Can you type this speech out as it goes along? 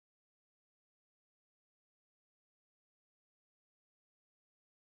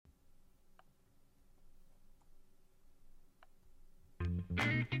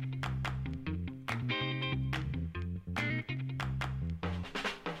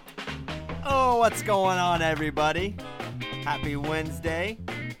Oh, what's going on, everybody? Happy Wednesday.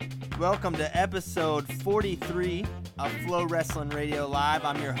 Welcome to episode 43 of Flow Wrestling Radio Live.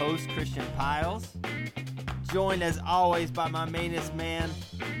 I'm your host, Christian Piles. Joined, as always, by my mainest man,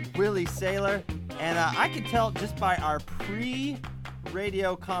 Willie Saylor. And I can tell just by our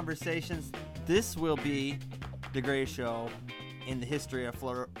pre-radio conversations, this will be the greatest show in the history of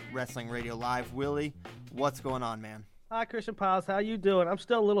Flow Wrestling Radio Live. Willie, what's going on, man? Hi, Christian Piles. How you doing? I'm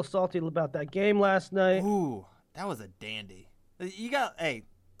still a little salty about that game last night. Ooh, that was a dandy. At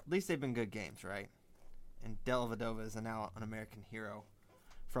least they've been good games, right? And Dellavedova is now an American hero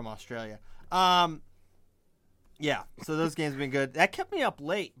from Australia. Yeah, so those games have been good. That kept me up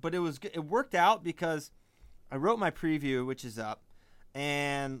late, but it worked out because I wrote my preview, which is up,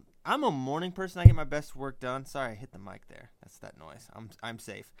 and I'm a morning person. I get my best work done. Sorry, I hit the mic there. That's that noise. I'm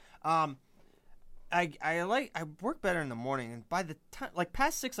safe. I work better in the morning, and by the time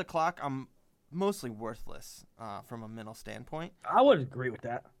past 6 o'clock, I'm mostly worthless from a mental standpoint. I would agree with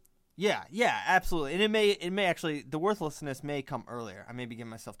that. Yeah, absolutely. And it may actually, the worthlessness may come earlier. I may be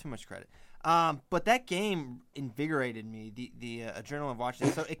giving myself too much credit. But that game invigorated me, the adrenaline of watching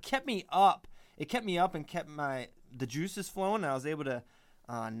it. So it kept me up. It kept me up and kept the juices flowing, and I was able to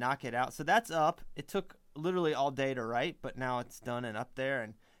knock it out. So that's up. It took literally all day to write, but now it's done and up there.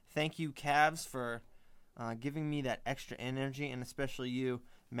 And thank you, Cavs, for giving me that extra energy, and especially you,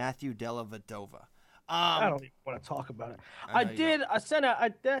 Matthew Dellavedova. I don't even want to talk about it. I sent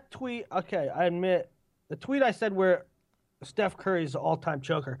out that tweet. Okay, I admit the tweet I said where Steph Curry is the all-time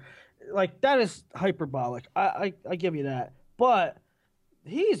choker. That is hyperbolic. I give you that. But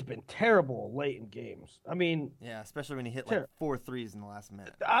he's been terrible late in games. I mean, yeah, especially when he hit 4 threes in the last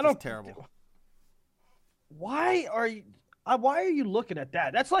minute. Terrible. Why are you looking at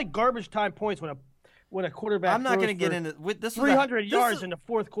that? That's like garbage time points when a quarterback. I'm not going to get into this. 300 yards in the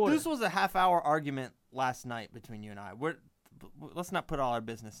fourth quarter. This was a half-hour argument last night between you and I. Let's not put all our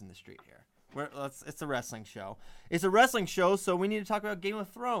business in the street here. It's a wrestling show. It's a wrestling show, so we need to talk about Game of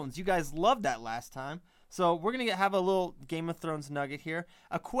Thrones. You guys loved that last time, so we're going to have a little Game of Thrones nugget here.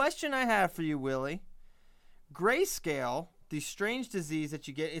 A question I have for you, Willie. Grayscale, the strange disease that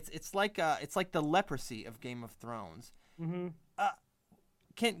you get, it's like the leprosy of Game of Thrones. Mm-hmm.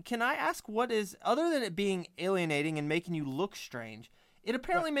 Can I ask what is, other than it being alienating and making you look strange, it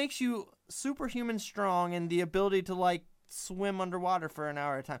apparently makes you superhuman strong and the ability to swim underwater for an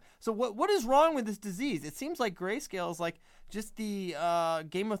hour at a time. So what is wrong with this disease? It seems like Grayscale is just the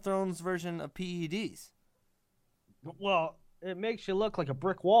Game of Thrones version of PEDs. Well, it makes you look like a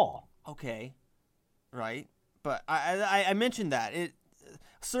brick wall. Okay, right. But I mentioned that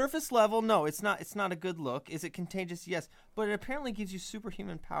surface level, no, it's not a good look. Is it contagious? Yes, but it apparently gives you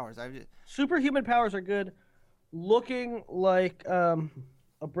superhuman powers. Superhuman powers are good. Looking like a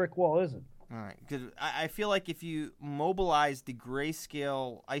brick wall isn't. All right, good. I feel like if you mobilize the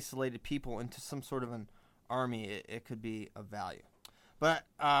Grayscale isolated people into some sort of an army, it could be of value. But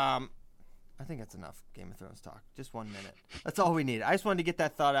I think that's enough Game of Thrones talk. Just 1 minute. That's all we need. I just wanted to get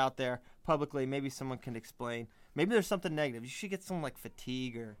that thought out there publicly. Maybe someone can explain. Maybe there's something negative. You should get some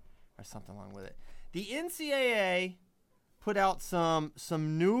fatigue or something along with it. The NCAA put out some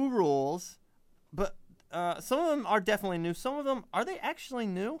new rules, but some of them are definitely new. Some of them, are they actually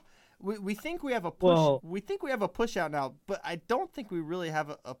new? We think we have a push. Well, we think we have a push out now, but I don't think we really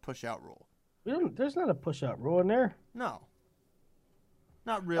have a push out rule. There's not a push out rule in there. No,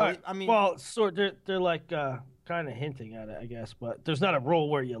 not really. Right. I mean, well, they're kind of hinting at it, I guess, but there's not a rule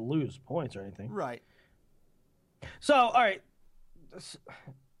where you lose points or anything. Right. So, all right,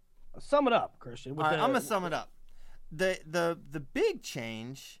 sum it up, Christian. All right, I'm gonna sum it up. The big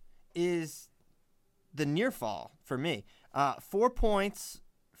change is the near fall for me. 4 points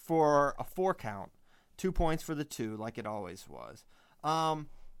for a 4 count, 2 points for the 2, like it always was.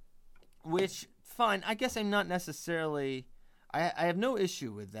 Which, fine, I guess I'm not necessarily, I have no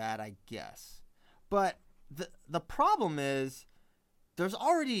issue with that, I guess. But the problem is there's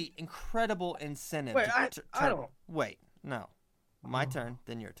already incredible incentive. Wait, no. My turn,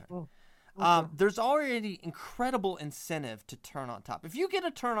 then your turn. Oh, okay. There's already incredible incentive to turn on top. If you get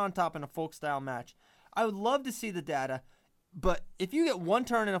a turn on top in a folk style match, I would love to see the data. But if you get one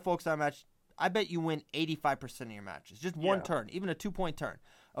turn in a folk style match, I bet you win 85% of your matches. Just one turn, even a 2-point turn.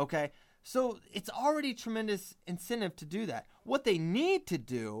 Okay? So it's already tremendous incentive to do that. What they need to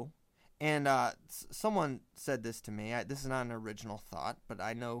do, and someone said this to me, this is not an original thought, but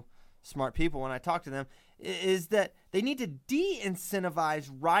I know smart people when I talk to them, is that they need to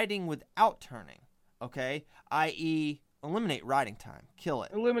de-incentivize riding without turning, okay? I.e., eliminate riding time. Kill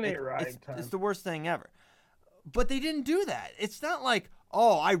it. Eliminate riding time. It's the worst thing ever. But they didn't do that. It's not like,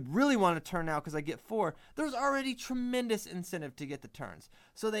 oh, I really want to turn now because I get 4, there's already tremendous incentive to get the turns.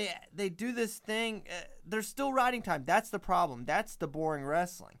 So they do this thing. There's still riding time. That's the problem. That's the boring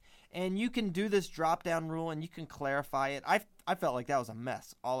wrestling. And you can do this drop-down rule, and you can clarify it. I felt like that was a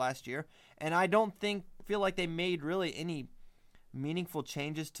mess all last year, and I don't feel like they made really any meaningful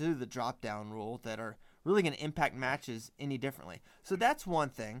changes to the drop-down rule that are really going to impact matches any differently. So that's one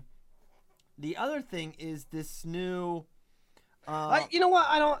thing. The other thing is this new. You know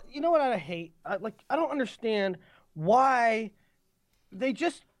what I hate? I don't understand why they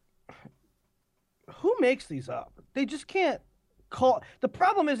just. Who makes these up? They just can't call. The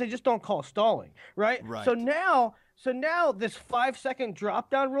problem is they just don't call stalling, right? Right. So now this 5-second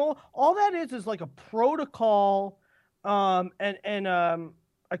drop down rule, all that is like a protocol, and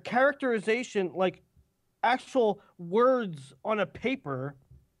a characterization, like actual words on a paper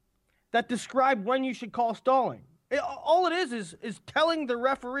that describe when you should call stalling. All it is telling the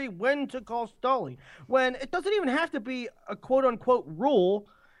referee when to call stalling. When it doesn't even have to be a quote unquote rule.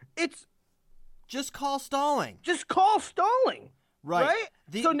 It's just call stalling. Just call stalling. Right.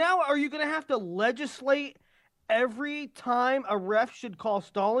 So now are you going to have to legislate every time a ref should call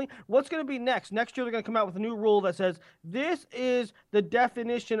stalling? What's going to be next? Next year they're going to come out with a new rule that says this is the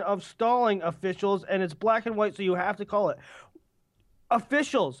definition of stalling, officials, and it's black and white, so you have to call it.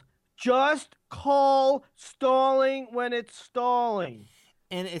 Officials, just call stalling when it's stalling.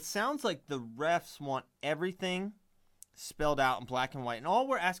 And it sounds like the refs want everything spelled out in black and white. And all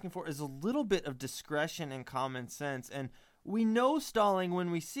we're asking for is a little bit of discretion and common sense. And we know stalling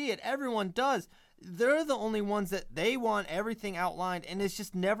when we see it. Everyone does. They're the only ones that they want everything outlined. And it's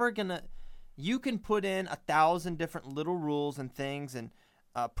just never going to... You can put in 1,000 different little rules and things and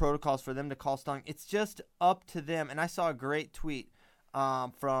protocols for them to call stalling. It's just up to them. And I saw a great tweet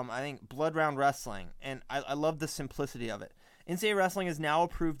from, I think, Blood Round Wrestling, and I love the simplicity of it. NCAA Wrestling has now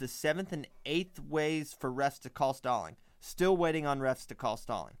approved the 7th and 8th ways for refs to call stalling. Still waiting on refs to call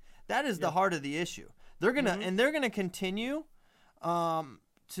stalling. That is the heart of the issue. They're gonna continue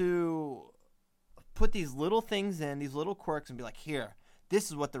to put these little things in, these little quirks, and be like, here, this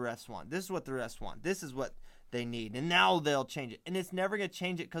is what the refs want. This is what the refs want. This is what they need, and now they'll change it. And it's never gonna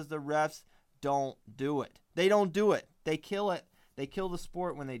change it because the refs don't do it. They don't do it. They kill it. They kill the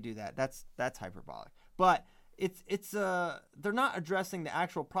sport when they do that. That's hyperbolic. But it's they're not addressing the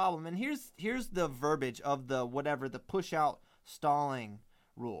actual problem. And here's the verbiage of the push out stalling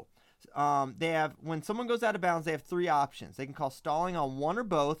rule. They have, when someone goes out of bounds, they have 3 options. They can call stalling on one or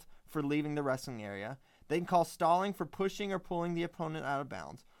both for leaving the wrestling area. They can call stalling for pushing or pulling the opponent out of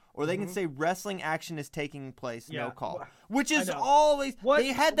bounds. Or they can say wrestling action is taking place, no call. Which is always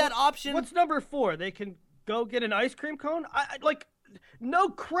they had that option. What's number 4? They can go get an ice cream cone? No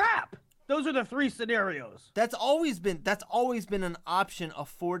crap. Those are the 3 scenarios. That's always been an option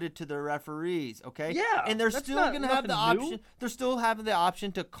afforded to the referees, okay? Yeah. And they're still going to have the option. They're still having the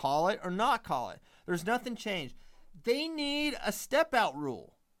option to call it or not call it. There's nothing changed. They need a step out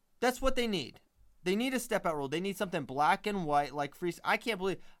rule. That's what they need. They need a step out rule. They need something black and white like free. I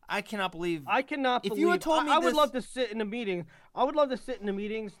cannot believe. If you had told me I would love to sit in a meeting. I would love to sit in the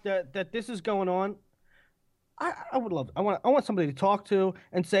meetings that this is going on. I would love. I want somebody to talk to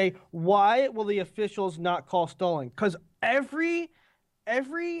and say, why will the officials not call stalling? Because every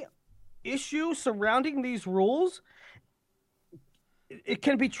issue surrounding these rules, it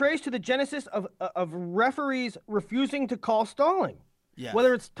can be traced to the genesis of referees refusing to call stalling. Yeah.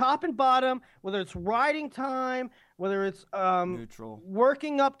 Whether it's top and bottom, whether it's riding time, whether it's neutral,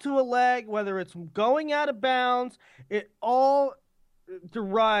 working up to a leg, whether it's going out of bounds, it all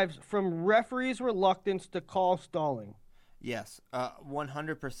derives from referees' reluctance to call stalling. Yes,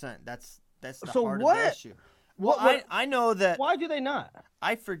 100%. That's the so heart what? of the issue. Well, I know that. Why do they not?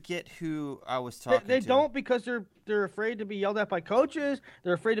 I forget who I was talking to. They don't because they're afraid to be yelled at by coaches.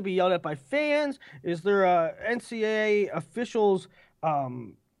 They're afraid to be yelled at by fans. Is there a NCAA officials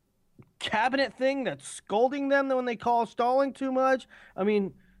cabinet thing that's scolding them when they call stalling too much? I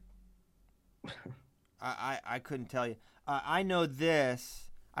mean, I couldn't tell you. I know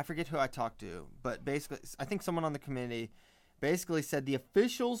this. I forget who I talked to, but basically, I think someone on the committee basically said the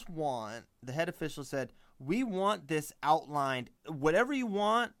head official said, we want this outlined. Whatever you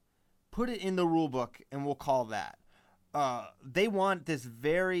want, put it in the rule book, and we'll call that. They want this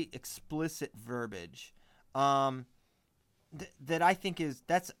very explicit verbiage that I think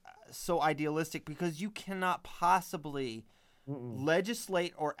that's so idealistic because you cannot possibly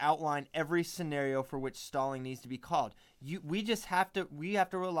legislate or outline every scenario for which stalling needs to be called. We have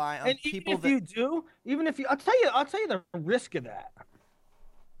to rely on people. I'll tell you the risk of that.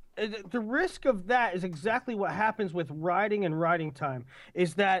 the risk of that is exactly what happens with riding and riding time.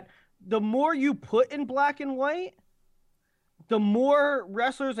 Is that the more you put in black and white, the more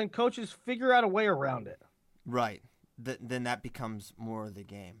wrestlers and coaches figure out a way around it. Right. Then that becomes more of the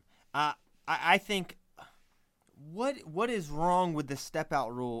game. I think what is wrong with the step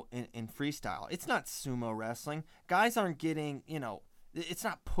out rule in freestyle? It's not sumo wrestling. Guys aren't getting, it's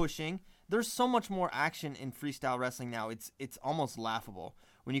not pushing. There's so much more action in freestyle wrestling now. It's almost laughable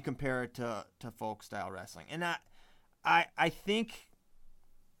when you compare it to folk style wrestling. And I think,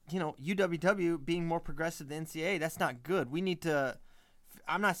 UWW being more progressive than NCAA, that's not good.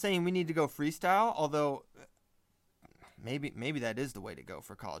 I'm not saying we need to go freestyle, although maybe that is the way to go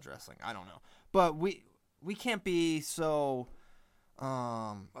for college wrestling. I don't know. But we can't be so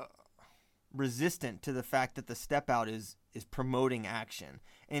resistant to the fact that the step out is promoting action,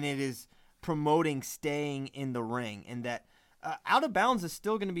 and it is promoting staying in the ring, and that out of bounds is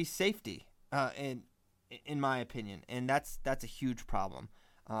still going to be safety, in my opinion, and that's a huge problem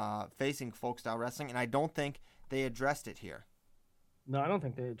facing folk style wrestling, and I don't think they addressed it here. No, I don't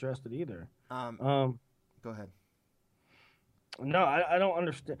think they addressed it either. Go ahead. No, I don't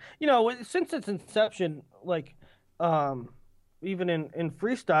understand. Since its inception, even in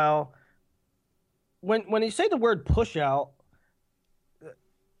freestyle, when you say the word push out,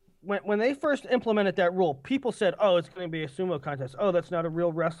 when they first implemented that rule, people said, "Oh, it's going to be a sumo contest. Oh, that's not a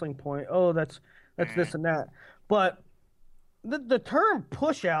real wrestling point. Oh, that's this and that." But the term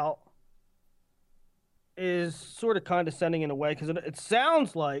push out is sort of condescending in a way, because it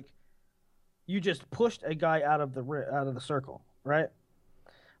sounds like you just pushed a guy out of the circle, right?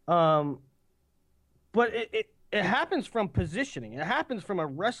 But it happens from positioning. It happens from a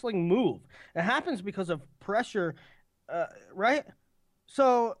wrestling move. It happens because of pressure, right?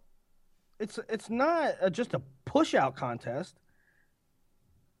 So it's not just a push out contest.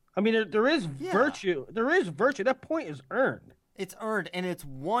 I mean, there is virtue. There is virtue. That point is earned. It's earned, and it's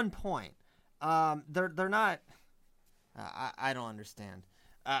 1 point. They're not. I don't understand.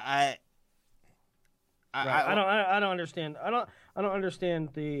 I don't understand. I don't understand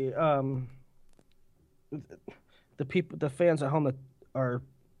the people, the fans at home that are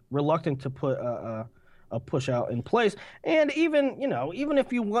reluctant to put a push out in place. And even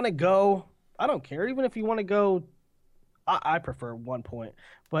if you want to go, I don't care. Even if you want to go, I prefer 1 point.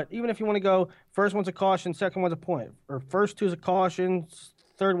 But even if you want to go, first one's a caution, second one's a point, or first two's a caution,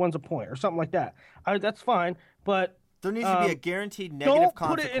 third one's a point, or something like that. That's fine. But there needs to be a guaranteed negative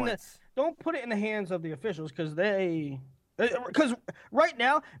consequence. Don't put it in the hands of the officials, because right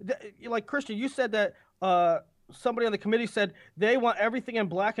now, like Christian, you said that somebody on the committee said they want everything in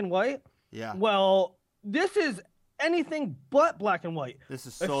black and white. Yeah. Well, this is anything but black and white. This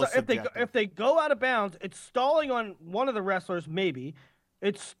is so subjective. If they go out of bounds, it's stalling on one of the wrestlers, maybe.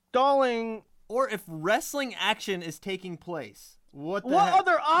 It's stalling. Or if wrestling action is taking place. What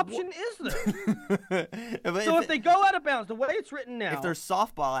other option is there? If they go out of bounds, the way it's written now, if there's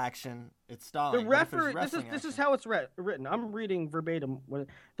softball action, it's stalling. The referee. This is how it's written. I'm reading verbatim.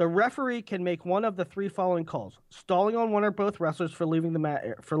 The referee can make one of the 3 following calls: stalling on one or both wrestlers for leaving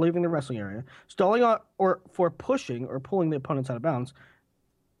the wrestling area, stalling on or for pushing or pulling the opponents out of bounds.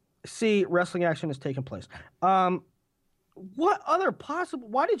 C, wrestling action has taken place. What other possible?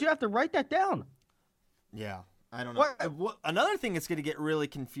 Why did you have to write that down? Yeah. I don't know. Another thing that's going to get really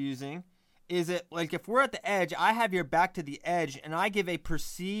confusing is it, like, if we're at the edge, I have your back to the edge, and I give a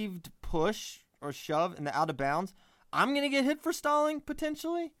perceived push or shove in the out of bounds, I'm going to get hit for stalling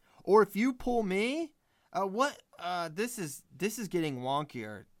potentially. Or if you pull me, this is getting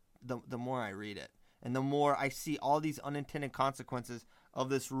wonkier the more I read it, and the more I see all these unintended consequences of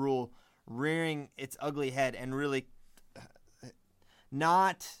this rule rearing its ugly head and really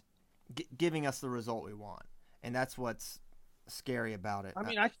not giving us the result we want. And that's what's scary about it. I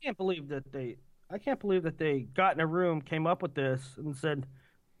mean, I can't believe that they got in a room, came up with this, and said,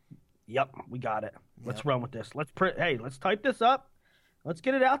 "Yep, we got it. Let's run with this. Let's type this up. Let's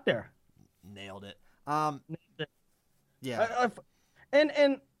get it out there." Nailed it. Yeah.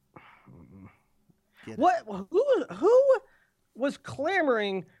 And what? Who was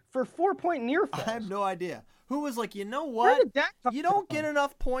clamoring for 4-point near falls? I have no idea. Who was like, you know what? Where did that come You don't get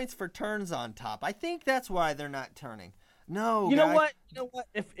enough points for turns on top. I think that's why they're not turning. No, You know what?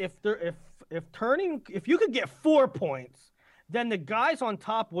 If you could get 4 points, then the guys on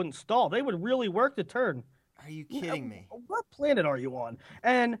top wouldn't stall. They would really work the turn. Are you kidding me? What planet are you on?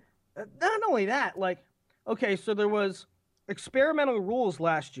 And not only that, okay, so there was experimental rules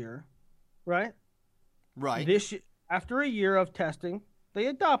last year, right? Right. After a year of testing, they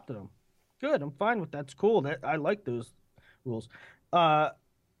adopted them. Good, I'm fine with that. It's cool. I like those rules.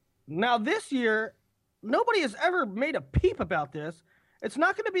 Now this year, nobody has ever made a peep about this. It's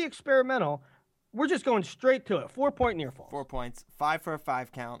not going to be experimental. We're just going straight to it. 4-point near falls. 4 points, 5 for a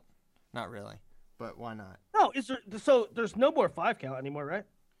 5 count. Not really, but why not? No, so there's no more 5 count anymore, right?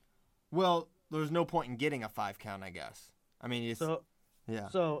 Well, there's no point in getting a 5 count, I guess. I mean, yeah.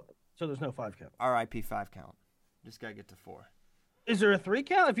 So there's no 5 count. RIP 5 count. Just gotta get to 4. Is there a 3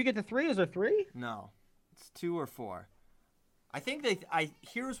 count? If you get to 3, is there 3? No, it's 2 or 4. I think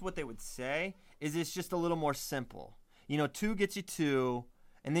here's what they would say is it's just a little more simple. 2 gets you 2,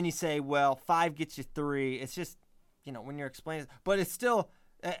 and then you say, well, 5 gets you 3. It's just, when you're explaining, but it's still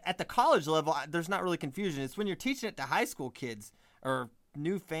at the college level. There's not really confusion. It's when you're teaching it to high school kids or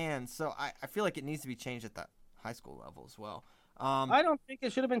new fans. So I feel like it needs to be changed at the high school level as well. I don't think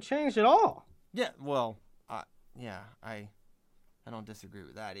it should have been changed at all. Yeah, well, I don't disagree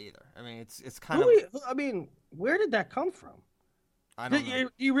with that either. I mean, it's kind of. Where did that come from? I don't know. Do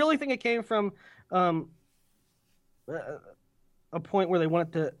you really think it came from a point where they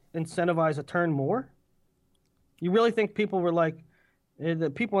wanted to incentivize a turn more? You really think people were like, the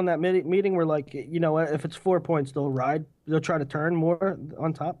people in that meeting were like, if it's 4 points, they'll try to turn more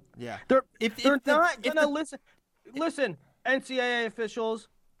on top? Yeah. They're not going to listen. Listen, NCAA officials,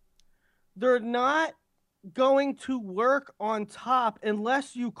 they're not going to work on top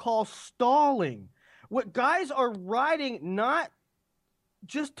unless you call stalling. What guys are riding not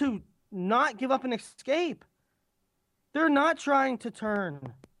just to not give up an escape. They're not trying to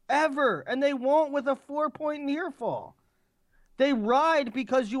turn ever, and they won't with a 4-point near fall. They ride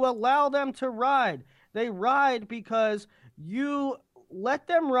because you allow them to ride. They ride because you let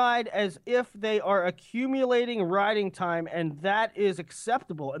them ride as if they are accumulating riding time, and that is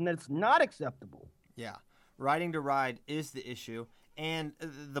acceptable, and that's not acceptable. Yeah. Riding to ride is the issue, and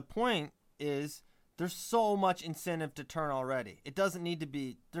the point is there's so much incentive to turn already. It doesn't need to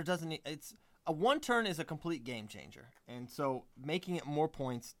be. It's a 1 turn is a complete game changer, and so making it more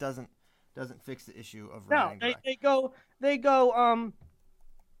points doesn't fix the issue of riding. No,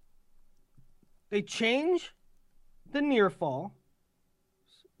 they change the near fall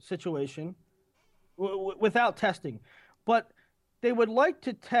situation without testing, but they would like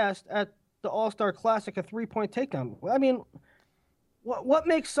to test at the All-Star Classic a 3-point takedown. I mean, what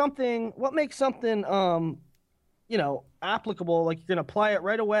makes something applicable, like you're going to apply it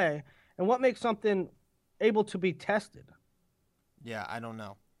right away, and what makes something able to be tested? Yeah, I don't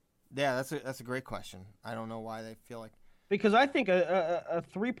know. Yeah, that's a great question. I don't know why they feel like, because I think a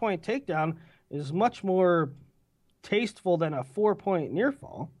 3-point takedown is much more tasteful than a 4-point near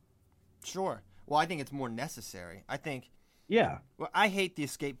fall. Sure. Well, I think it's more necessary. I think. Yeah. Well, I hate the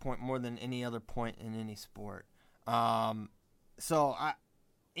escape point more than any other point in any sport. So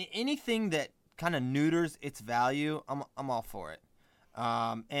anything that kind of neuters its value, I'm all for it.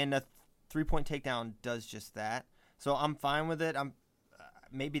 And a 3-point takedown does just that. So I'm fine with it.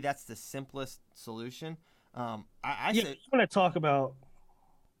 Maybe that's the simplest solution. I want to talk about.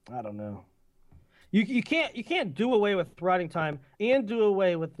 I don't know. You can't do away with riding time and do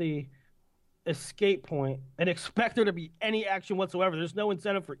away with the escape point and expect there to be any action whatsoever. There's no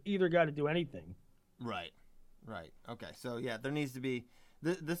incentive for either guy to do anything. Right. Okay. So yeah, there needs to be.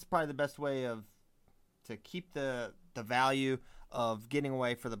 This is probably the best way to keep the value of getting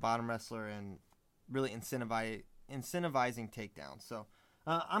away for the bottom wrestler and really incentivizing takedowns. So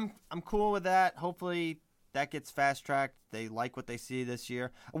I'm cool with that. Hopefully that gets fast tracked. They like what they see this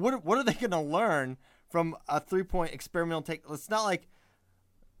year. What are they going to learn from a 3-point experimental take? It's not like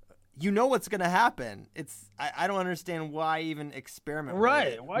what's going to happen. I don't understand why even experiment.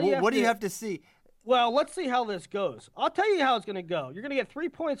 Right. What do you have to see? Well, let's see how this goes. I'll tell you how it's going to go. You're going to get 3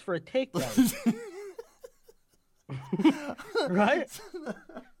 points for a takedown. Right?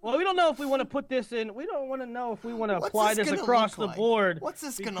 Well, we don't know if we want to put this in. We don't want to know if we want to apply this across the board. What's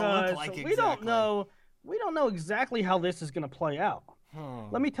this going to look like exactly? We don't know. We don't know exactly how this is going to play out.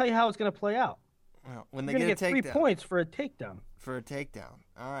 Let me tell you how it's going to play out. Well, when You're going to get 3 points for a takedown.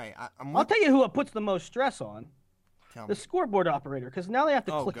 All right. I'll tell you who it puts the most stress on. The scoreboard operator, because now they have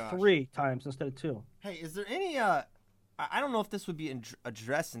to click 3 times instead of 2. Hey, is there any? I don't know if this would be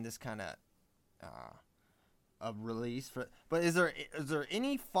addressed in this kind of release, but is there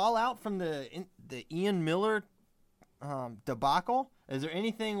any fallout from the Ian Miller debacle? Is there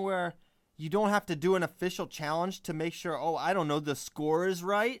anything where you don't have to do an official challenge to make sure? Oh, I don't know, the score is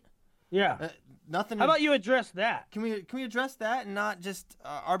right. Yeah. Nothing. How about you address that? Can we address that and not just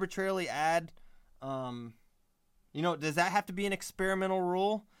arbitrarily add? Does that have to be an experimental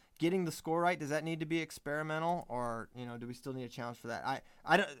rule? Getting the score right, does that need to be experimental, or do we still need a challenge for that?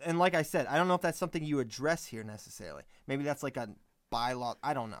 I don't. And like I said, I don't know if that's something you address here necessarily. Maybe that's like bylaw.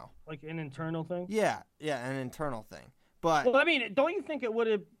 I don't know. Like an internal thing? Yeah, an internal thing. But well, I mean, don't you think it would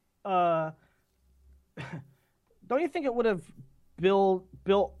have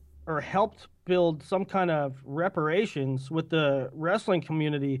built or helped build some kind of reparations with the wrestling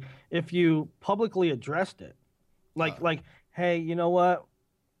community if you publicly addressed it? Like, hey, you know what?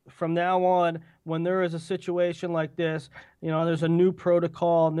 From now on, when there is a situation like this, there's a new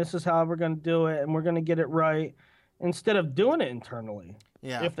protocol, and this is how we're going to do it, and we're going to get it right, instead of doing it internally.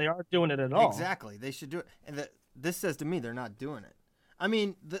 Yeah. If they aren't doing it at all. Exactly. They should do it. And this says to me they're not doing it. I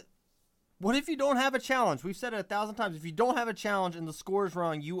mean, what if you don't have a challenge? We've said it 1,000 times. If you don't have a challenge and the score is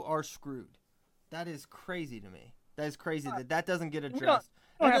wrong, you are screwed. That is crazy to me. That is crazy that doesn't get addressed.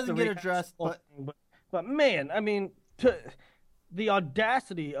 That doesn't get addressed. But man, I mean, the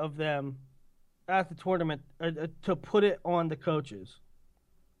audacity of them at the tournament to put it on the coaches.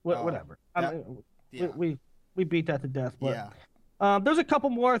 Whatever. We beat that to death. But, yeah. There's a couple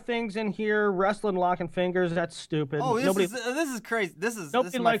more things in here. Wrestling locking fingers. That's stupid. Oh, this is crazy. This is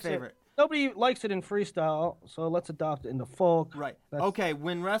my favorite. Nobody likes it in freestyle, so let's adopt it into folk. Right. Okay,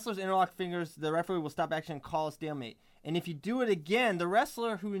 when wrestlers interlock fingers, the referee will stop action and call a stalemate. And if you do it again, the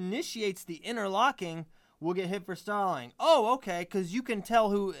wrestler who initiates the interlocking will get hit for stalling. Oh, okay, because you can tell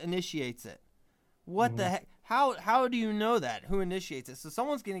who initiates it. What the heck? How do you know that? Who initiates it? So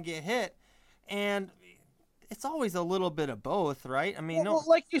someone's going to get hit, and it's always a little bit of both, right? I mean, well,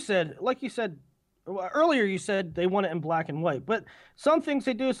 like you said earlier, you said they want it in black and white, but some things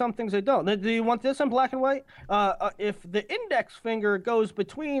they do, some things they don't. Do you want this in black and white? If the index finger goes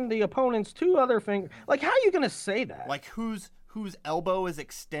between the opponent's two other fingers, like, how are you going to say that? Like, whose elbow is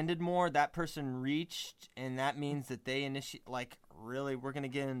extended more, that person reached, and that means that they initiate. Like, really, we're going to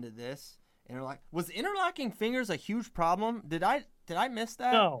get into this? Was interlocking fingers a huge problem? Did I miss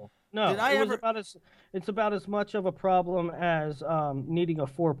that? No. It's about as much of a problem as needing a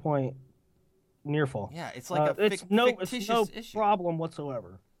 4-point near fall. Yeah, it's like it's no issue. problem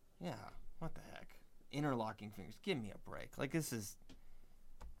whatsoever. Yeah, what the heck? Interlocking fingers. Give me a break. Like, this is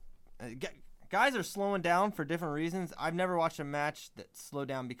guys are slowing down for different reasons. I've never watched a match that slowed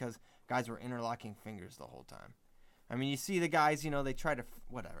down because guys were interlocking fingers the whole time. I mean, you see the guys, they try to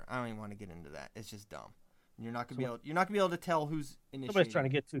whatever. I don't even want to get into that. It's just dumb. You're not gonna be able to tell who's initiating. Somebody's trying to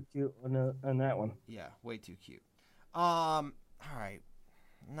get too cute on that one. Yeah, way too cute. All right.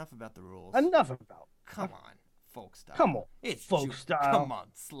 Enough about the rules. Come on, folk style. Come on, it's folk style. Come on,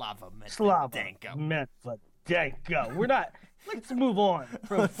 Slava Medvedenko. We're not. Let's move on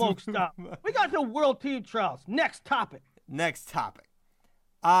from folk style. We got the World Team Trials. Next topic.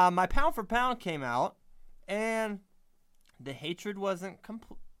 My pound for pound came out, and the hatred wasn't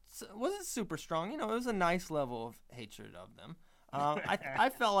super strong. It was a nice level of hatred of them. I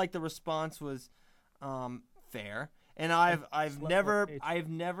felt like the response was fair. And I've never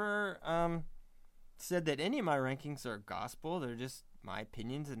said that any of my rankings are gospel. They're just my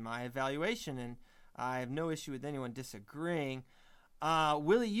opinions and my evaluation, and I have no issue with anyone disagreeing.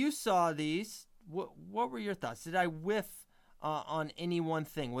 Willie, you saw these. What were your thoughts? Did I whiff on any one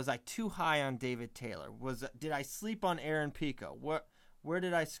thing? Was I too high on David Taylor? Did I sleep on Aaron Pico? Where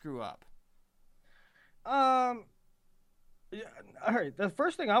did I screw up? Yeah, all right. The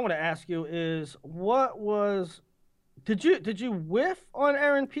first thing I want to ask you is Did you whiff on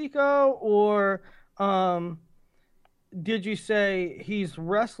Aaron Pico, or did you say he's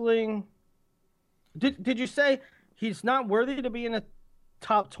wrestling? Did you say he's not worthy to be in the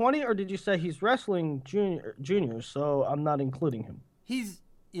top 20, or did you say he's wrestling juniors? So I'm not including him. He's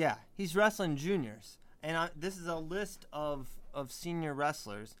wrestling juniors, and this is a list of senior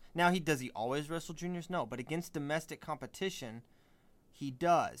wrestlers. Now, does he always wrestle juniors? No, but against domestic competition, he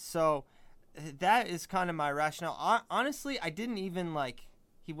does. So that is kind of my rationale. Honestly, I didn't even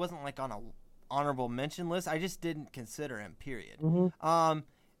he wasn't on a honorable mention list. I just didn't consider him, period. Mm-hmm.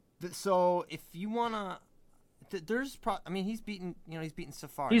 So if you want to, he's beaten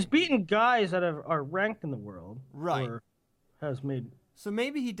Safari. He's beaten guys that are ranked in the world. Right. Or has made. So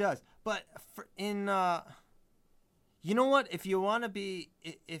maybe he does. But you know what? If you want to be,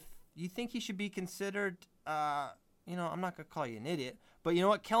 if you think he should be considered, I'm not going to call you an idiot. But you know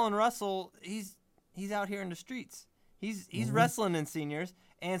what? Kellen Russell, he's out here in the streets. He's wrestling in seniors,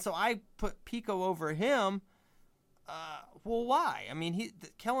 and so I put Pico over him. Well, why? I mean,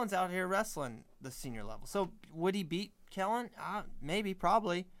 Kellen's out here wrestling the senior level. So would he beat Kellen? Maybe,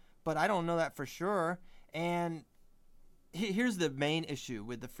 probably, but I don't know that for sure. And here's the main issue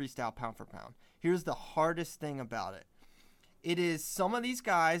with the freestyle pound for pound. Here's the hardest thing about it. It is some of these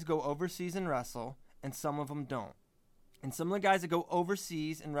guys go overseas and wrestle, and some of them don't. And some of the guys that go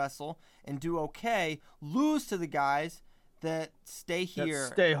overseas and wrestle and do okay lose to the guys that stay here,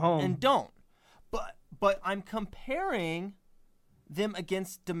 that stay home, and don't. But I'm comparing them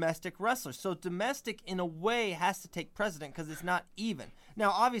against domestic wrestlers. So domestic, in a way, has to take precedent because it's not even.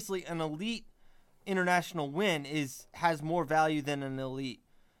 Now, obviously, an elite international win has more value than an elite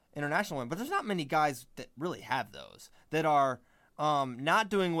international win, but there's not many guys that really have those that are not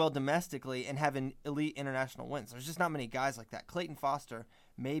doing well domestically and having elite international wins. There's just not many guys like that. Clayton Foster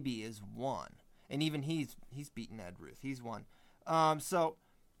maybe is one, and even he's beaten Ed Ruth. He's one. So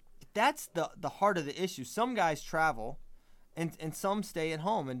that's the heart of the issue. Some guys travel, and some stay at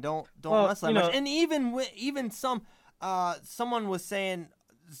home and don't wrestle that much. And even some someone was saying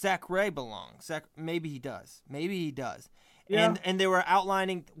Zach Ray belongs. Maybe he does. Yeah. And they were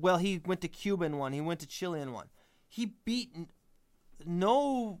outlining. Well, he went to Cuba in one. He went to Chile in one. He beat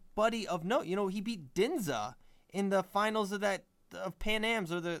nobody of note. He beat Dinza in the finals of Pan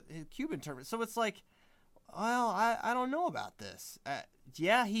Am's or the Cuban tournament. So it's like, well, I don't know about this.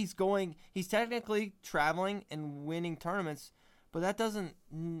 Yeah, he's technically traveling and winning tournaments, but that doesn't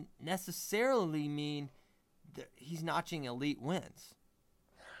necessarily mean that he's notching elite wins.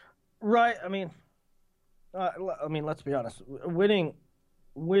 Right. I mean, let's be honest. Winning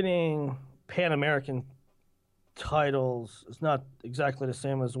Pan American titles is not exactly the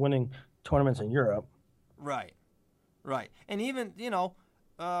same as winning tournaments in Europe. Right. And even,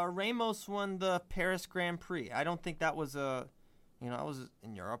 Ramos won the Paris Grand Prix. I don't think that was it was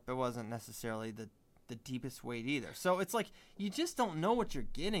in Europe. It wasn't necessarily the deepest weight either. So it's like you just don't know what you're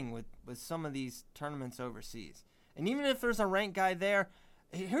getting with some of these tournaments overseas. And even if there's a ranked guy there,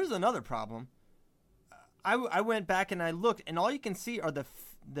 here's another problem. I went back and I looked, and all you can see are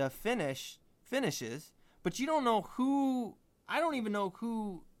the finishes, but you don't know who. I don't even know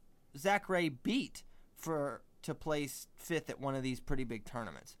who Zach Ray beat to place fifth at one of these pretty big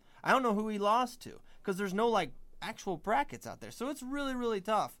tournaments. I don't know who he lost to because there's no actual brackets out there. So it's really, really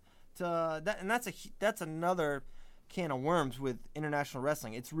tough and that's another can of worms with international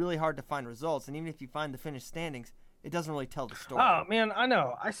wrestling. It's really hard to find results, and even if you find the finished standings, it doesn't really tell the story. Oh man, I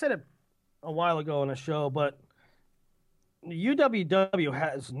know. I said it a while ago on a show, but UWW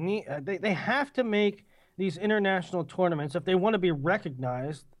has they have to make these international tournaments if they want to be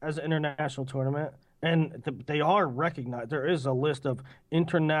recognized as an international tournament. And they are recognized. There is a list of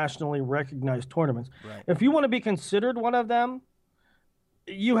internationally recognized tournaments. Right. If you want to be considered one of them,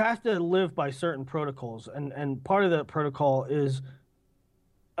 you have to live by certain protocols. And part of that protocol is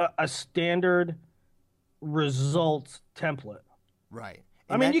a standard results template. Right.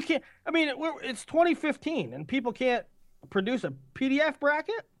 You can't. It's 2015, and people can't produce a PDF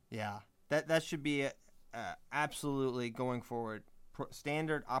bracket. Yeah, that should be absolutely going forward.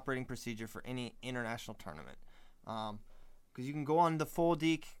 Standard operating procedure for any international tournament, because you can go on the Full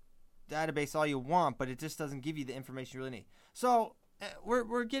Deke database all you want, but it just doesn't give you the information you really need. So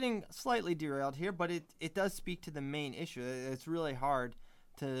we're getting slightly derailed here, but it does speak to the main issue. It's really hard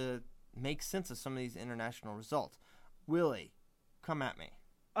to make sense of some of these international results. Willie, come at me.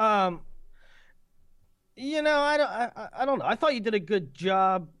 I don't know. I thought you did a good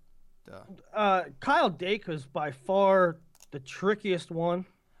job. Kyle Dake was by far the trickiest one.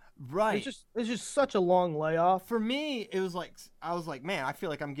 Right. It's just such a long layoff. For me, it was I was like, man, I feel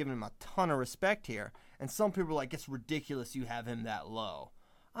like I'm giving him a ton of respect here. And some people are like, it's ridiculous you have him that low.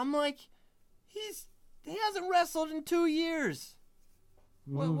 I'm like, he hasn't wrestled in 2 years.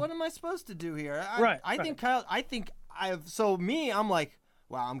 What am I supposed to do here? I think Kyle. I'm like,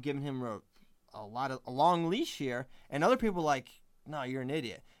 wow, I'm giving him a long leash here. And other people are like, no, you're an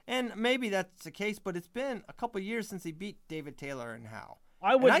idiot. And maybe that's the case, but it's been a couple of years since he beat David Taylor and Howe.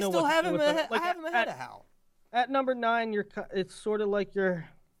 I still have him ahead of Howe. At number 9, it's sort of like you're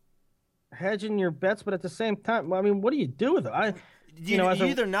hedging your bets, but at the same time, what do you do with it? You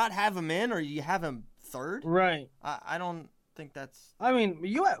either not have him in or you have him third. Right. I don't think that's.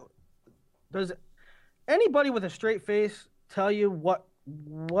 Does anybody with a straight face tell you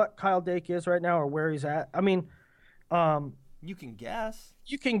what Kyle Dake is right now or where he's at? You can guess.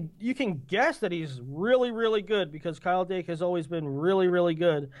 You can guess that he's really, really good because Kyle Dake has always been really, really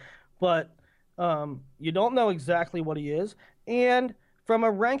good, but you don't know exactly what he is. And from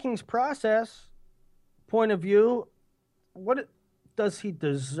a rankings process point of view, what does he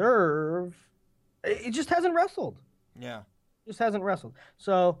deserve? He just hasn't wrestled. Yeah, just hasn't wrestled.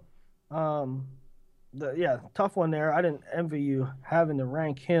 So, tough one there. I didn't envy you having to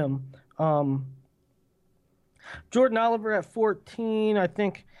rank him. Jordan Oliver at 14, I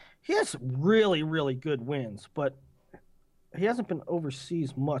think he has really, really good wins, but he hasn't been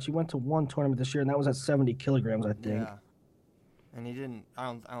overseas much. He went to one tournament this year, and that was at 70 kilograms, I think. Yeah, and he didn't.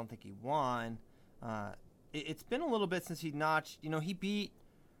 I don't think he won. it's been a little bit since he notched. You know, he's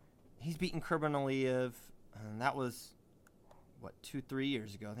beaten Kurban Aliyev, and that was what 2-3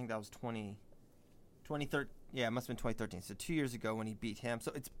 years ago. I think that was 2013. Yeah, it must have been 2013. So 2 years ago when he beat him.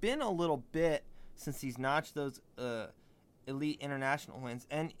 So it's been a little bit since he's notched those elite international wins,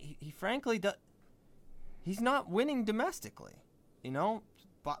 and he frankly he's not winning domestically. You know,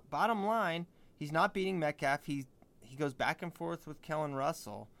 bottom line, he's not beating Metcalf. He goes back and forth with Kellen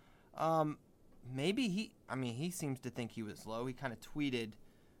Russell. Maybe he seems to think he was low. He kind of tweeted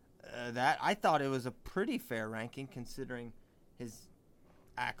that. I thought it was a pretty fair ranking considering his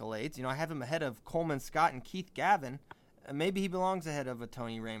accolades. You know, I have him ahead of Coleman Scott and Keith Gavin. Maybe he belongs ahead of a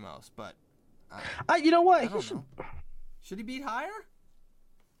Tony Ramos, but you know what? I don't know. Should he beat higher?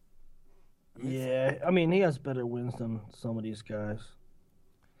 Yeah, I mean, he has better wins than some of these guys.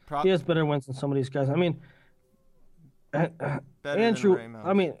 He has better wins than some of these guys. I mean,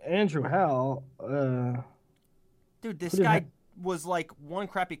 Andrew Howell. Dude, this guy was like one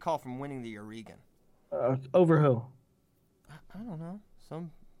crappy call from winning the Oregon. Over who? I don't know.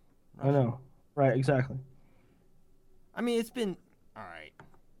 Some Russian. I know. Right, exactly. I mean, it's been all right.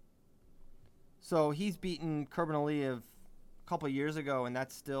 So he's beaten Kurban Aliyev a couple of years ago, and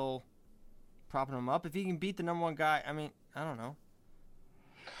that's still propping him up. If he can beat the number one guy, I mean, I don't know.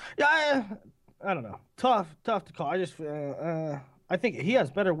 Yeah, I don't know. Tough to call. I just, I think he has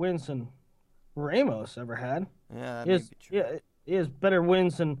better wins than Ramos ever had. Yeah, that may be true. Yeah, he has better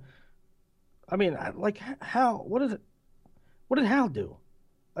wins than. I mean, like Hal. What is it? What did Hal do?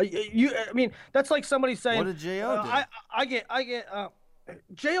 I mean, that's like somebody saying. What did Jo do? I get.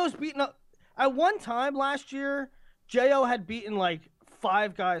 Jo's beaten up. At one time last year, Jo had beaten like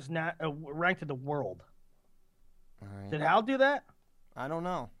 5 guys ranked in the world. All right. Did Hal do that? I don't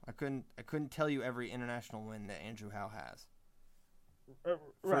know. I couldn't tell you every international win that Andrew Howe has.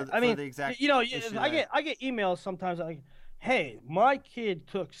 Right. I mean, the exact I get emails sometimes like, "Hey, my kid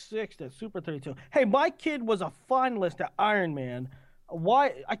took 6th at Super 32. Hey, my kid was a finalist at Ironman.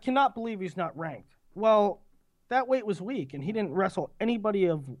 Why? I cannot believe he's not ranked." Well, that weight was weak, and he didn't wrestle anybody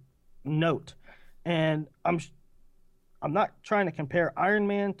of note. And I'm not trying to compare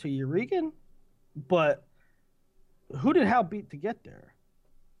Ironman to Oregon, but who did Hal beat to get there?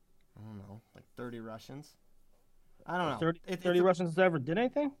 I don't know, like 30 Russians. I don't know. 30 Russians ever did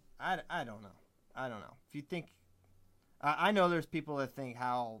anything? I don't know. If you think, I know there's people that think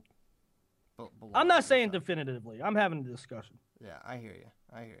Hal. I'm not saying definitively. I'm having a discussion. Yeah, I hear you.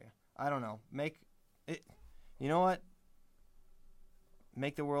 I don't know. Make it. You know what?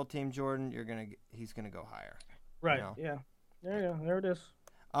 Make the world team, Jordan. He's gonna go higher. Right. You know? Yeah. There you go. There it is.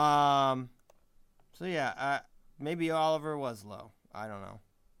 So yeah. Maybe Oliver was low. I don't know.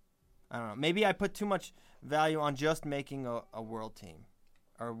 Maybe I put too much value on just making a world team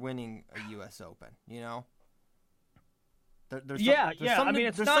or winning a U.S. Open. You know. There's I mean,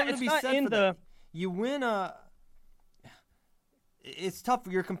 it's not in the. You win a. It's tough.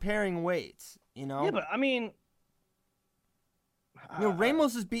 You're comparing weights. You know. Yeah, but I mean.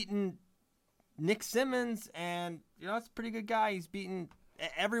 Ramos has beaten Nick Simmons, and that's a pretty good guy. He's beaten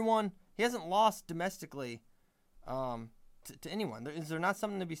everyone. He hasn't lost domestically. To anyone. Is there not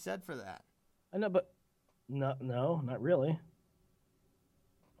something to be said for that? I know, but no, not really.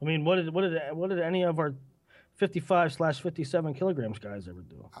 I mean, what did any of our 55/57 kilograms guys ever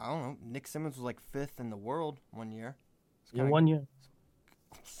do? I don't know. Nick Simmons was like 5th in the world one year. Yeah, 1 year.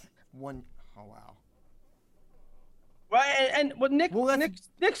 Oh wow. Right, and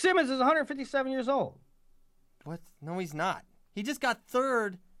Nick Simmons is 157 years old. What? No, he's not. He just got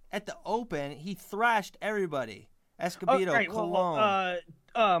 3rd at the Open. He thrashed everybody. Escobedo, Cologne.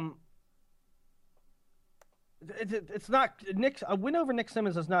 It's not a win over Nick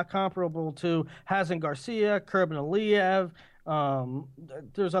Simmons is not comparable to Hazen Garcia, Kurban Aliyev.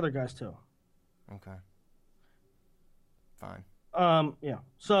 There's other guys too. Okay. Fine. Yeah.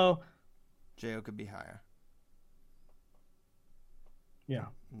 So. Jo could be higher. Yeah.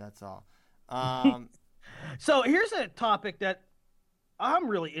 That's all. So here's a topic that I'm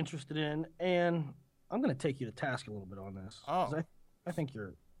really interested in, and I'm going to take you to task a little bit on this. Oh. I think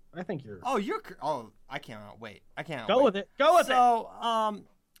you're. I cannot wait. Go with it. So,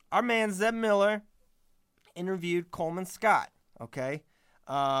 our man Zeb Miller interviewed Coleman Scott. Okay.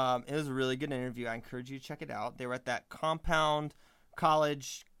 It was a really good interview. I encourage you to check it out. They were at that Compound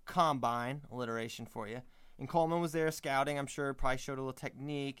College Combine, alliteration for you. And Coleman was there scouting. I'm sure probably showed a little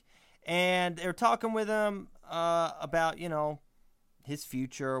technique. And they were talking with him about, his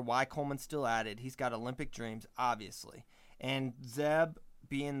future, why Coleman's still at it. He's got Olympic dreams, obviously. And Zeb,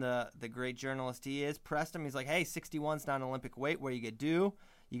 being the great journalist he is, pressed him. He's like, hey, 61's not an Olympic weight. What are you going to do?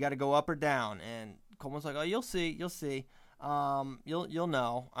 You got to go up or down. And Coleman's like, oh, you'll see. You'll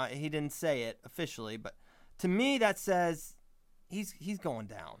know. He didn't say it officially, but to me that says he's going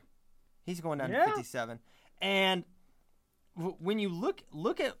down. He's going down to 57. And when you look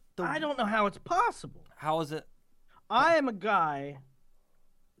at the, I don't know how it's possible. How is it? I am a guy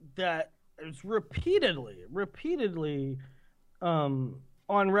that is repeatedly on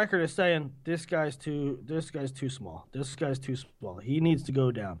record as saying this guy's too small. This guy's too small. He needs to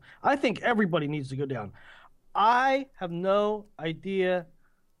go down. I think everybody needs to go down. I have no idea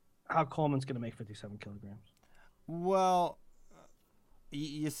how Coleman's going to make 57 kilograms. Well,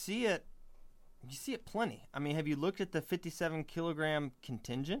 you see it. You see it plenty. I mean, have you looked at the 57 kilogram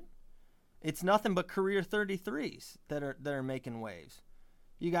contingent? It's nothing but career 33s that are making waves.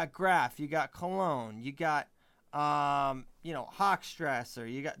 You got Graf, you got Cologne, you got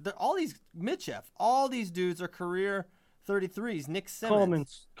Hochstrasser, you got all these Mitchell. All these dudes are career 33s. Nick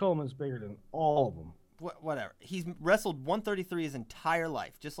Simmons. Coleman's bigger than all of them. Whatever. He's wrestled 133 his entire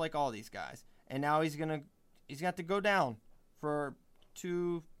life, just like all these guys. And now he's got to go down for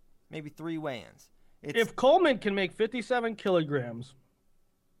 2, maybe 3 weigh-ins. If Coleman can make 57 kilograms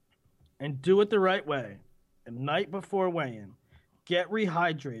and do it the right way, and night before weigh-in, get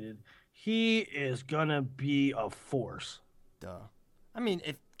rehydrated, he is gonna be a force. Duh. I mean,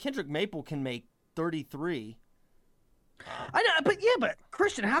 if Kendrick Maple can make 33. I know, but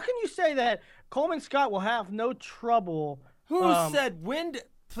Christian, how can you say that Coleman Scott will have no trouble? Who said when?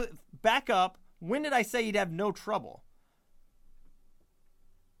 Back up. When did I say he'd have no trouble?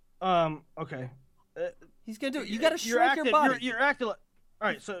 Okay. He's gonna do it. You got to shrink your body. You're acting like. All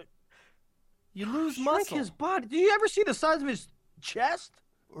right, so you lose shrink muscle. His body. Do you ever see the size of his chest?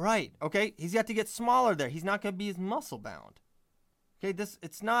 Right. Okay. He's got to get smaller there. He's not going to be as muscle bound. Okay.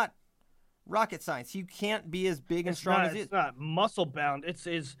 It's not rocket science. You can't be as big and strong as he is. It's not muscle bound. It's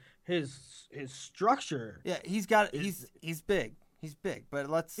his structure. Yeah. He's big. He's big.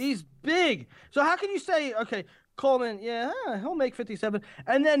 But He's big. So how can you say, okay, Coleman, yeah, he'll make 57,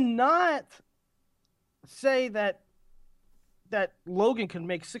 and then not say that Logan can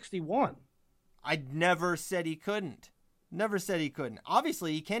make 61? I never said he couldn't. Never said he couldn't.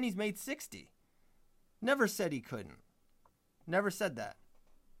 Obviously, he can. He's made 60. Never said he couldn't. Never said that.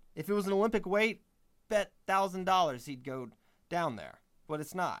 If it was an Olympic weight, bet $1,000 he'd go down there. But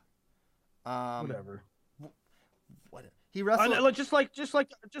it's not. Whatever. He wrestled. Just like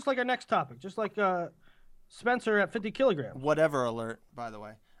our next topic. Just like Spencer at 50 kilograms. Whatever alert, by the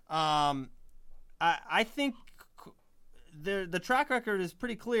way. I think the track record is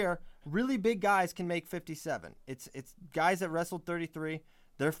pretty clear. Really big guys can make 57. It's guys that wrestled 33.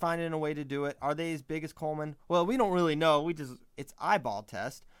 They're finding a way to do it. Are they as big as Coleman? Well, we don't really know. It's eyeball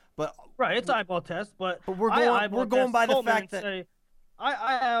test. But right, it's eyeball test. But we're going by the fact that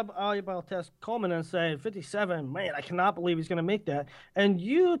I have eyeball test Coleman and say 57. Man, I cannot believe he's going to make that. And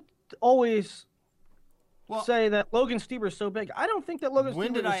you always say that Logan Stieber is so big. I don't think that Logan.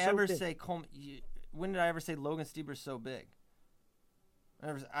 When did I ever big. say Coleman? When did I ever say Logan Stieber is so big?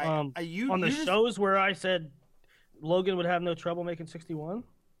 On the shows where I said Logan would have no trouble making 61.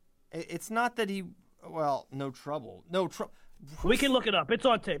 It's not that no trouble. We can look it up. It's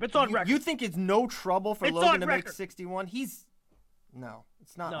on tape. It's on record. You think it's no trouble for Logan to make 61? No,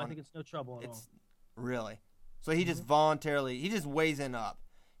 it's not. No, I think it's no trouble at all. Really? So he just voluntarily, he just weighs in up.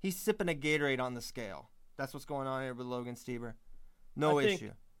 He's sipping a Gatorade on the scale. That's what's going on here with Logan Stieber. No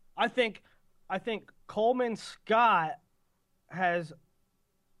issue. I think Coleman Scott has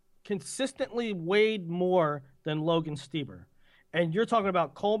consistently weighed more than Logan Stieber. And you're talking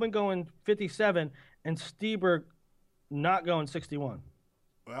about Coleman going 57 and Stieber not going 61.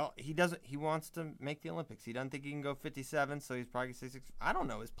 Well, he doesn't. He wants to make the Olympics. He doesn't think he can go 57, so he's probably going to say 60. I don't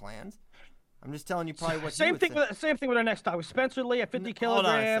know his plans. I'm just telling you probably what same thing with our next topic. Spencer Lee at 50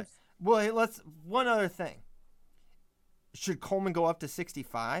 kilograms. Well, hey, one other thing. Should Coleman go up to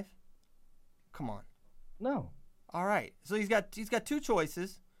 65? Come on. No. All right. So he's got 2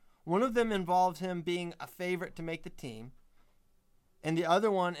 choices. One of them involves him being a favorite to make the team, and the other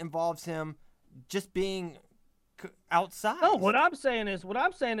one involves him just being outside. No, what I'm saying is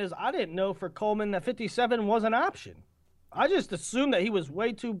I didn't know for Coleman that 57 was an option. I just assumed that he was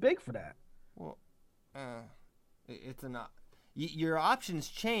way too big for that. Well, it's not. Your options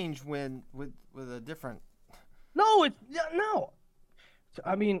change with a different. No.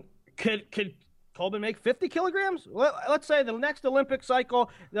 I mean, could Coleman make 50 kilograms? Let's say the next Olympic cycle,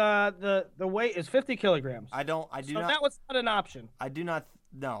 the weight is 50 kilograms. I do not. That was not an option. I do not.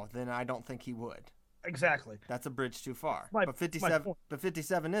 No, then I don't think he would. Exactly. That's a bridge too far. But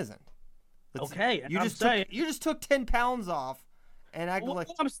 57 isn't. Okay. You just took 10 pounds off, and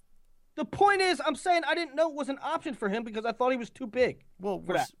The point is, I'm saying I didn't know it was an option for him because I thought he was too big. Well,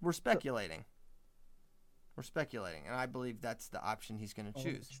 we're speculating. We're speculating, and I believe that's the option he's going to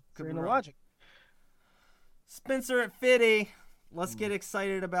choose. Could be logic. Spencer at 50. Let's get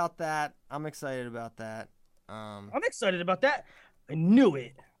excited about that. I'm excited about that. I'm excited about that. I knew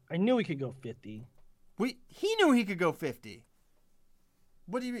it. I knew he could go 50. He knew he could go 50.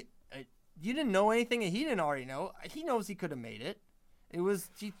 What do you mean? You didn't know anything that he didn't already know. He knows he could have made it. It was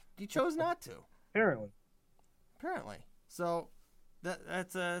he chose not to. Apparently. So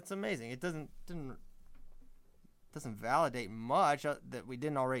that's amazing. It doesn't validate much that we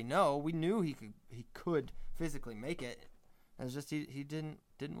didn't already know. We knew he could physically make it. It was just he didn't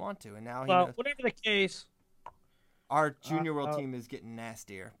want to, and now he knows. Whatever the case. Our junior world team is getting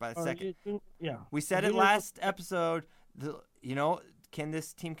nastier by the second. Yeah. We said it last episode. Can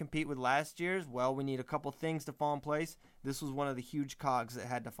this team compete with last year's? Well, we need a couple things to fall in place. This was one of the huge cogs that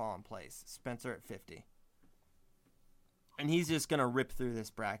had to fall in place. Spencer at 50. And he's just going to rip through this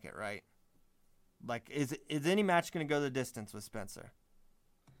bracket, right? Like, is any match going to go the distance with Spencer?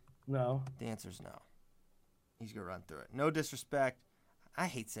 No. The answer is no. He's going to run through it. No disrespect. I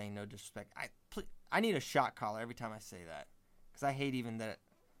hate saying no disrespect. I need a shot collar every time I say that because I hate even that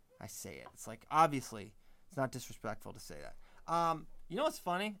I say it. It's like, obviously, it's not disrespectful to say that. You know what's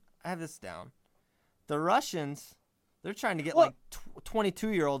funny? I have this down. The Russians, they're trying to get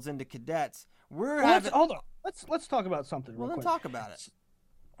 22-year-olds into cadets. Hold on. Let's talk about something. Well, then talk about it.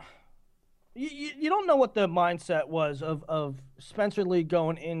 You don't know what the mindset was of Spencer Lee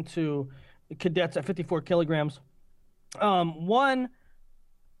going into cadets at 54 kilograms. One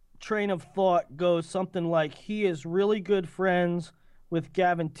train of thought goes something like he is really good friends with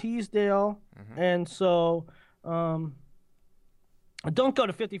Gavin Teasdale, and so don't go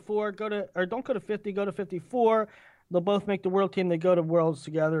to 54, don't go to 50, go to 54. They'll both make the world team. They go to worlds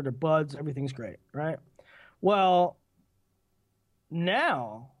together. They're buds. Everything's great, right? Well,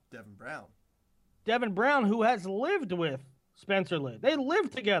 now Devin Brown, who has lived with Spencer Lee, they live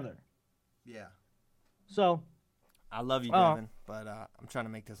together. Yeah. So I love you, Devin, but I'm trying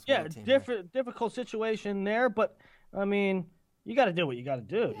to make this world team. Difficult situation there, but I mean, you got to do what you got to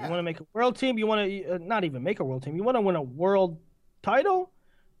do. Yeah. You want to make a world team. You want to not even make a world team. You want to win a world title.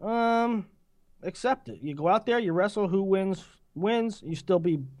 Accept it. You go out there, you wrestle. Who wins. You still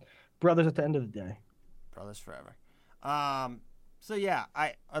be brothers at the end of the day. Brothers forever. So yeah,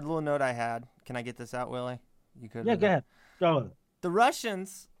 a little note I had. Can I get this out, Willie? You could. Yeah, go ahead. Go with it. The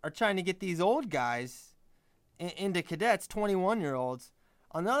Russians are trying to get these old guys into cadets, 21-year-olds.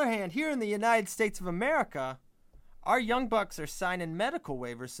 On the other hand, here in the United States of America, our young bucks are signing medical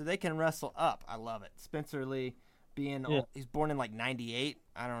waivers so they can wrestle up. I love it. Spencer Lee being old, he's born in like 98.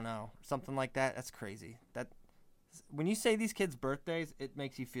 I don't know, something like that. That's crazy. When you say these kids' birthdays, it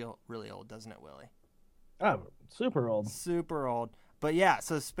makes you feel really old, doesn't it, Willie? Oh, super old. Super old. But yeah,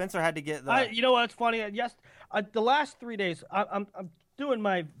 so Spencer had to get the. You know what's funny? Yes, the last 3 days, I'm doing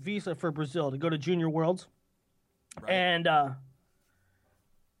my visa for Brazil to go to Junior Worlds, right. and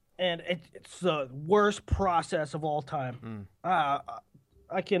it's the worst process of all time.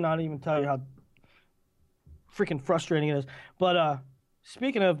 I cannot even tell you how freaking frustrating it is. But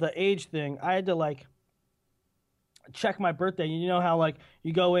speaking of the age thing, I had to check my birthday. You know how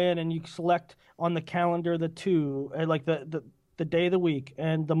you go in and you select on the calendar the day of the week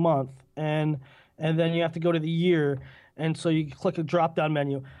and the month and then you have to go to the year, and so you click a drop down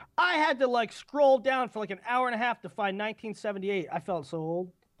menu. I had to scroll down for an hour and a half to find 1978. I felt so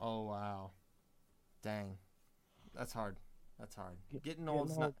old. Oh wow, dang, that's hard. Getting old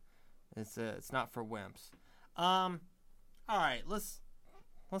is not. It's not for wimps. All right, let's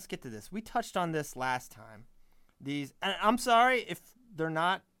get to this. We touched on this last time. And I'm sorry if they're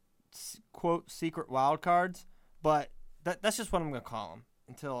not quote secret wild cards, but that's just what I'm gonna call them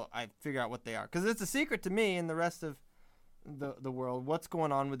until I figure out what they are, because it's a secret to me and the rest of the world. What's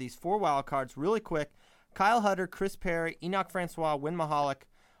going on with these 4 wild cards? Really quick: Kyle Hutter, Chris Perry, Enoch Francois, Win Mahalik,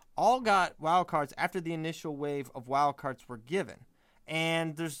 all got wild cards after the initial wave of wild cards were given.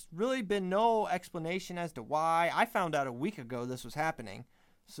 And there's really been no explanation as to why. I found out a week ago this was happening.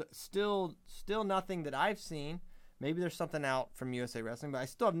 So still nothing that I've seen. Maybe there's something out from USA Wrestling, but I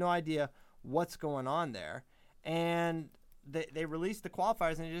still have no idea what's going on there. And they released the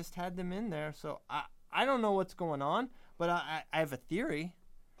qualifiers and they just had them in there. So I don't know what's going on, but I have a theory.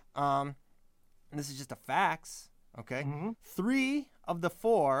 And this is just a facts, okay? Mm-hmm. 3 of the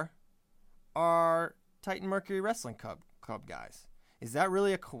 4 are Titan Mercury Wrestling Club guys. Is that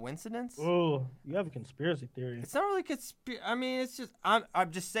really a coincidence? Oh, you have a conspiracy theory. It's not really I mean, it's just I'm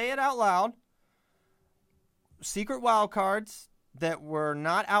just say it out loud. Secret wild cards that were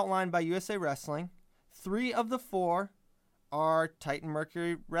not outlined by USA Wrestling. 3 of the 4 are Titan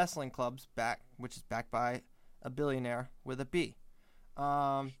Mercury Wrestling Clubs, which is backed by a billionaire with a B.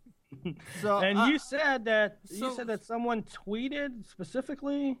 You said that someone tweeted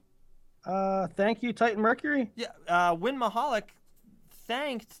specifically, "Thank you, Titan Mercury." Yeah, Win Mahalik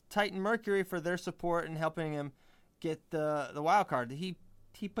thanked Titan Mercury for their support in helping him get the wild card. He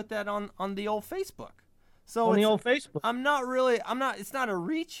put that on the old Facebook. So on the old Facebook. It's not a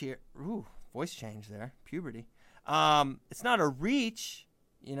reach here. Ooh, voice change there. Puberty. It's not a reach,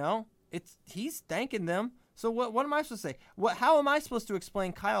 he's thanking them. So what am I supposed to say? How am I supposed to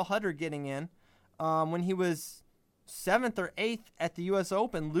explain Kyle Hutter getting in when he was 7th or 8th at the U.S.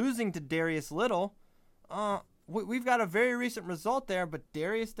 Open, losing to Darius Little? We've got a very recent result there, but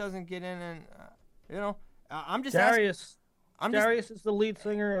Darius doesn't get in, and I'm just Darius. Darius is the lead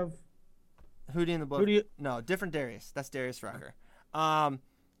singer of Hootie and the Blowfish. No, different Darius. That's Darius Rucker.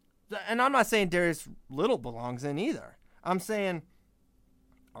 And I'm not saying Darius Little belongs in either. I'm saying,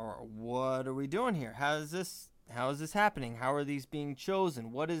 what are we doing here? How is this happening? How are these being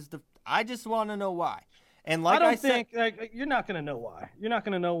chosen? I just want to know why. And you're not going to know why. You're not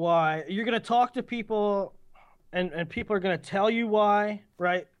going to know why. You're going to talk to people, and people are going to tell you why,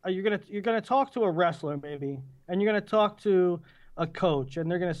 right? You're going to talk to a wrestler maybe, and you're going to talk to a coach,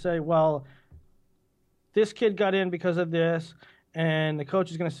 and they're going to say, well, this kid got in because of this, and the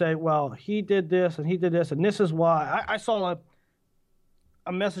coach is going to say, well, he did this, and this is why. I saw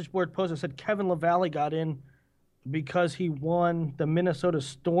a message board post that said Kevin LaValle got in because he won the Minnesota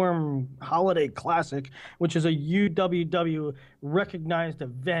Storm Holiday Classic, which is a UWW recognized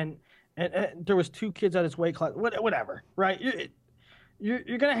event, and there was 2 kids at his weight class. Whatever, right?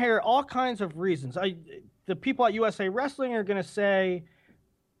 You're going to hear all kinds of reasons. The people at USA Wrestling are going to say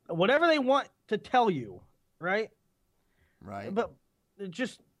whatever they want to tell you, right? Right. But they're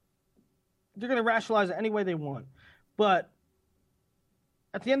going to rationalize it any way they want. But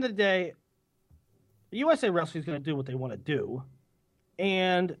at the end of the day, USA Wrestling is going to do what they want to do.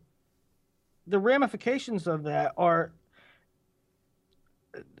 And the ramifications of that are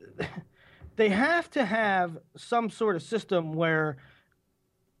they have to have some sort of system where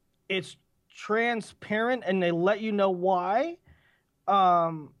it's transparent and they let you know why.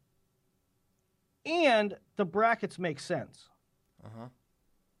 And the brackets make sense. Uh-huh.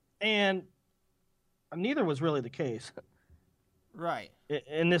 And neither was really the case. Right.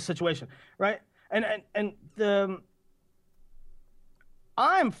 In this situation, right? And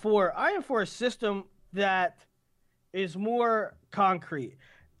I am for a system that is more concrete.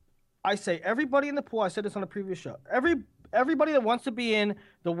 I say everybody in the pool, I said this on a previous show, everybody that wants to be in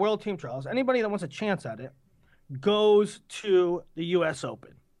the World Team Trials, anybody that wants a chance at it, goes to the U.S.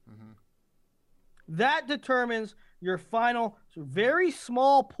 Open. Mm-hmm. That determines your final very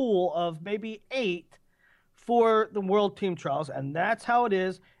small pool of maybe 8 for the World Team Trials, and that's how it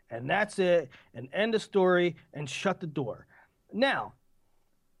is, and that's it, and end of story, and shut the door. Now,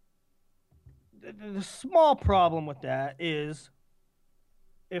 the small problem with that is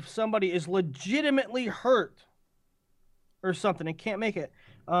if somebody is legitimately hurt or something and can't make it.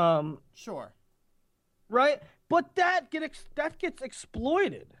 Sure. Right? But that gets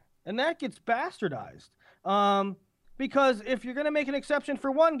exploited, and that gets bastardized. Because if you're going to make an exception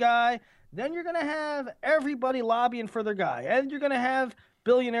for one guy, then you're going to have everybody lobbying for their guy. And you're going to have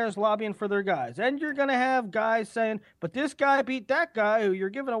billionaires lobbying for their guys. And you're going to have guys saying, but this guy beat that guy who you're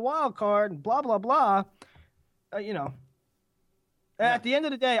giving a wild card and blah, blah, blah. Yeah. At the end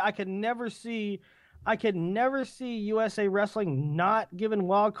of the day, I could never see USA Wrestling not giving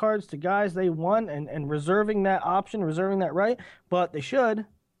wild cards to guys they won and reserving that option, reserving that right. But they should.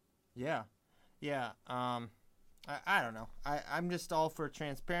 Yeah. Yeah. I don't know. I'm just all for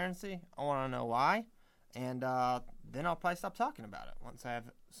transparency. I want to know why. And then I'll probably stop talking about it once I have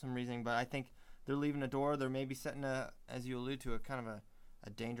some reasoning. But I think they're leaving a door. They're maybe setting as you allude to, a kind of a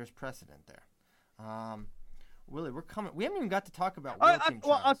dangerous precedent there. Willie, we're coming. We haven't even got to talk about World Team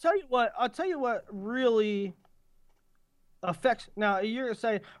Trials. I'll tell you what really affects. Now, you're going to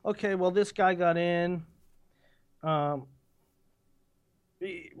say, okay, well, this guy got in. I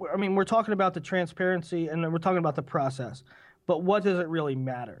mean, we're talking about the transparency and we're talking about the process, but what does it really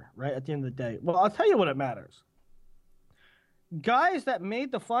matter, right, at the end of the day? Well, I'll tell you what it matters. Guys that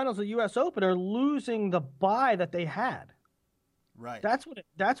made the finals of the U.S. Open are losing the bye that they had. Right. That's what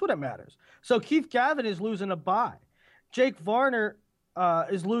it matters. So Keith Gavin is losing a bye. Jake Varner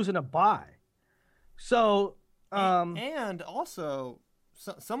is losing a bye. So and also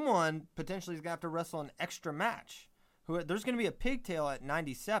someone potentially is going to have to wrestle an extra match. There's going to be a pigtail at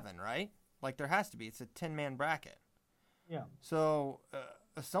 97, right? Like there has to be. It's a 10-man bracket. Yeah. So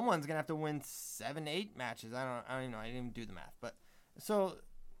someone's gonna have to win 7, 8 matches. I don't even know. I didn't even do the math. But so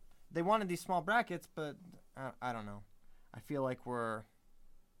they wanted these small brackets, but I don't know. I feel like I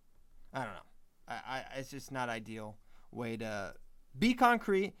don't know. It's just not ideal way to be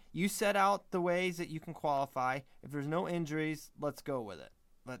concrete. You set out the ways that you can qualify. If there's no injuries, let's go with it.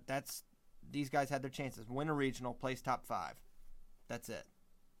 But these guys had their chances. Win a regional, place top 5. That's it.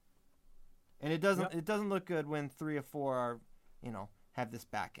 And it doesn't look good when 3 or 4 are, have this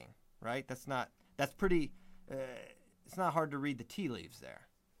backing, right? That's pretty. It's not hard to read the tea leaves there.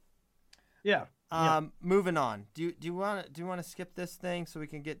 Yeah. Moving on. Do you want to skip this thing so we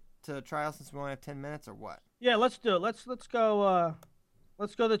can get to trials since we only have 10 minutes or what? Yeah, let's do it. Let's go.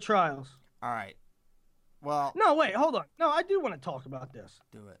 Let's go to trials. All right. Well. No, wait, hold on. No, I do want to talk about this.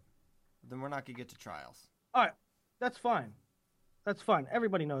 Do it. Then we're not gonna get to trials. All right, that's fine. That's fine.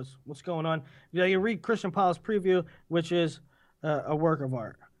 Everybody knows what's going on. You read Christian Pile's preview, which is a work of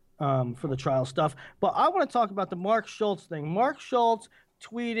art for the trial stuff. But I want to talk about the Mark Schultz thing. Mark Schultz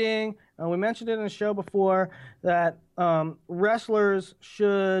tweeting, we mentioned it in the show before, that wrestlers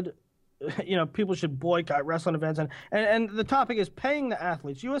should, people should boycott wrestling events. And the topic is paying the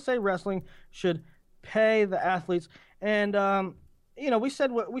athletes. USA Wrestling should pay the athletes. And, we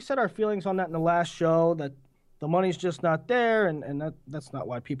said our feelings on that in the last show, that the money's just not there, and that's not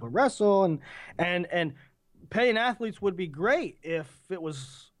why people wrestle. And paying athletes would be great if it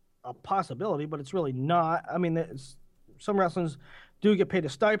was a possibility, but it's really not. I mean, some wrestlers do get paid a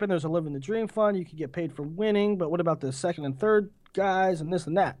stipend. There's a Living the Dream Fund. You can get paid for winning, but what about the second and third guys and this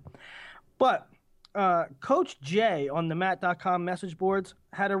and that? But Coach Jay on the Mat.com message boards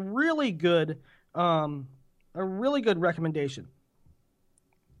had a really good recommendation.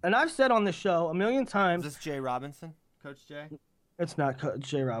 And I've said on the show a million times. Is this Jay Robinson, Coach Jay? It's not Coach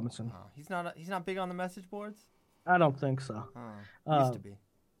Jay Robinson. Oh, he's not big on the message boards? I don't think so. Oh, used to be.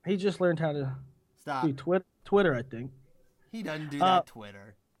 He just learned how to do Twitter, I think. He doesn't do that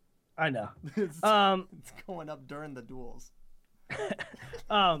Twitter. I know. It's going up during the duels.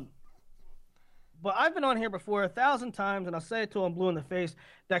 But I've been on here before 1,000 times, and I'll say it till I'm blue in the face,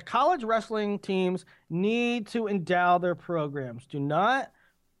 that college wrestling teams need to endow their programs. Do not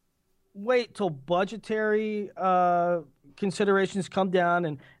wait till budgetary considerations come down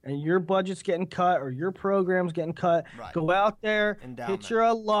and your budget's getting cut or your program's getting cut. Right. Go out there, Endowment. hit your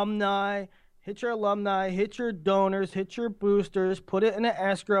alumni, hit your donors, hit your boosters, put it in an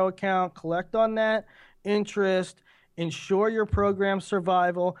escrow account, collect on that interest, ensure your program's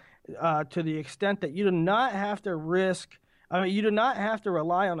survival to the extent that you do not have to you do not have to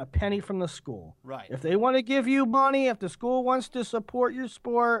rely on a penny from the school. Right. If they want to give you money, if the school wants to support your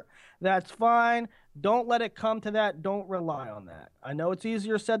sport, that's fine. Don't let it come to that. Don't rely on that. I know it's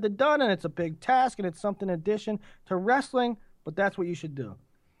easier said than done, and it's a big task, and it's something in addition to wrestling, but that's what you should do.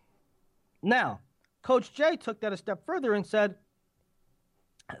 Now, Coach Jay took that a step further and said,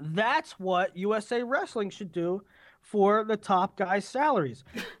 that's what USA Wrestling should do for the top guys' salaries.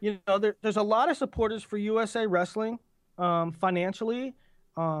 There's a lot of supporters for USA Wrestling financially,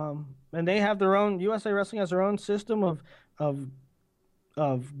 and they have their own. USA Wrestling has their own system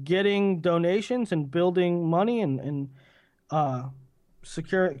of getting donations and building money and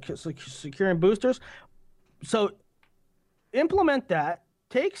securing boosters. So implement that.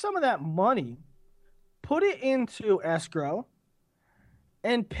 Take some of that money, put it into escrow,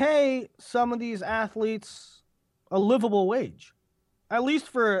 and pay some of these athletes a livable wage, at least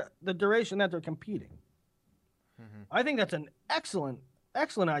for the duration that they're competing. Mm-hmm. I think that's an excellent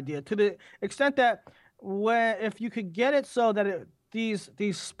idea, to the extent that if you could get it so that these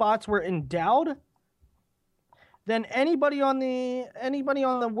spots were endowed, then anybody on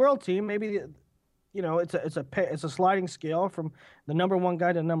the world team, maybe it's a sliding scale from the number 1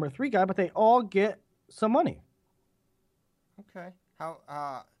 guy to the number 3 guy, but they all get some money. Okay.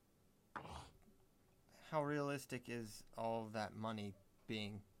 How realistic is all of that money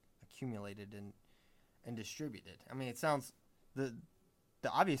being accumulated and distributed? I mean, it sounds the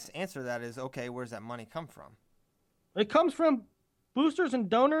obvious answer to that is, okay, where's that money come from? It comes from boosters and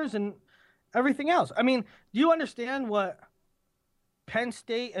donors and everything else. I mean, do you understand what Penn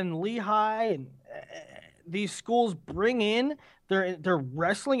State and Lehigh and these schools bring in their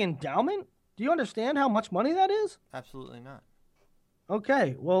wrestling endowment? Do you understand how much money that is? Absolutely not.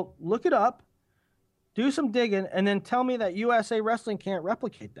 Okay, well, look it up, do some digging, and then tell me that USA Wrestling can't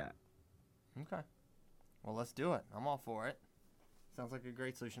replicate that. Okay. Well, let's do it. I'm all for it. Sounds like a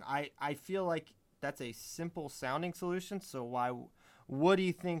great solution. I feel like that's a simple sounding solution, so what do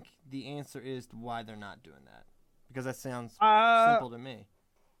you think the answer is to why they're not doing that? Because that sounds simple to me.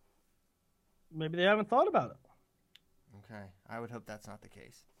 Maybe they haven't thought about it. Okay. I would hope that's not the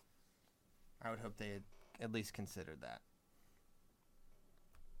case. I would hope they had at least considered that.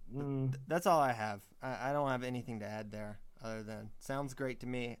 That's all I have. I don't have anything to add there other than sounds great to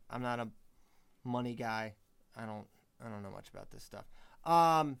me. I'm not a money guy. I don't know much about this stuff.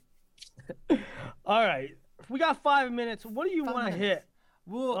 All right. We got 5 minutes. What do you want to hit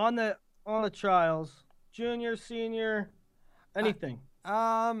on the trials? Junior, senior, anything.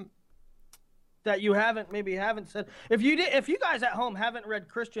 That you haven't said. If you guys at home haven't read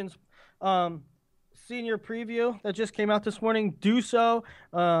Christian's senior preview that just came out this morning, do so.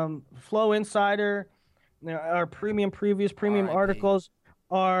 Flow Insider, our premium previews, premium articles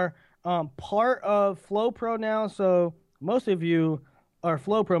are part of Flow Pro now. So most of you are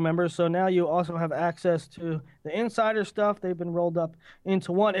Flow Pro members. So now you also have access to the insider stuff. They've been rolled up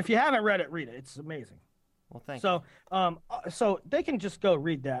into one. If you haven't read it, read it. It's amazing. Well, thank you. So they can just go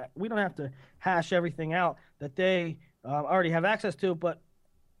read that. We don't have to hash everything out that they already have access to. But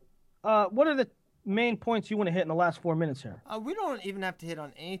what are the main points you want to hit in the last 4 minutes here? We don't even have to hit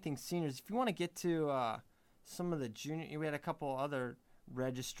on anything seniors. If you want to get to some of the junior, we had a couple other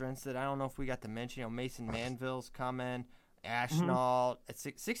registrants that I don't know if we got to mention. Mason Manville's coming, Ashnault at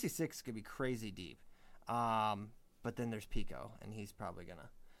 66 could be crazy deep. But then there's Pico, and he's probably gonna.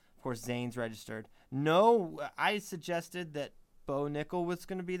 Of course, Zane's registered. No, I suggested that Bo Nickel was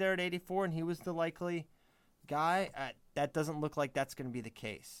going to be there at 84, and he was the likely guy. That doesn't look like that's going to be the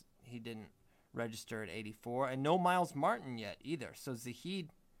case. He didn't register at 84, and no Miles Martin yet either. So Zahid,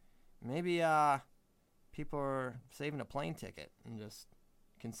 maybe people are saving a plane ticket and just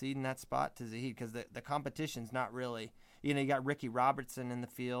conceding that spot to Zahid because the competition's not really. You got Ricky Robertson in the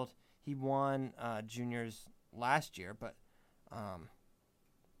field. He won juniors last year, but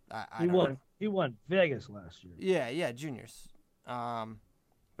He won Vegas last year. Yeah, juniors. But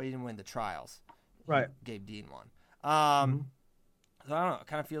he didn't win the trials. Right. Gabe Dean won. So I don't know. It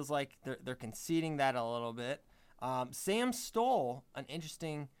kind of feels like they're conceding that a little bit. Sam Stoll, an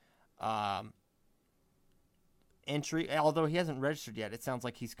interesting entry, although he hasn't registered yet. It sounds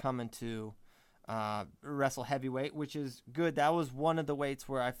like he's coming to wrestle heavyweight, which is good. That was one of the weights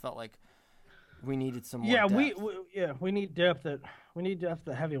where I felt like we needed some more depth. We need depth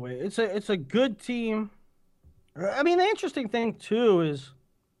at heavyweight. It's a good team. I mean, the interesting thing too is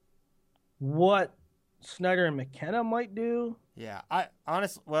what Snyder and McKenna might do. Yeah,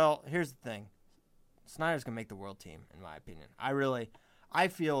 here's the thing. Snyder's gonna make the world team, in my opinion. I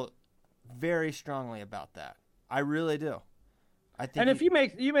feel very strongly about that. I really do. I think. And if you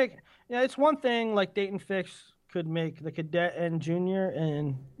make, it's one thing like Dayton Fix could make the cadet and junior,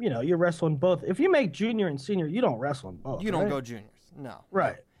 and you're wrestling both. If you make junior and senior, you don't wrestle in both. You don't go juniors, no.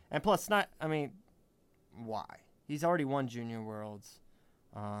 Right. No. And plus, why? He's already won Junior Worlds.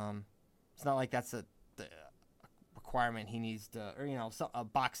 It's not like that's the requirement he needs to, or a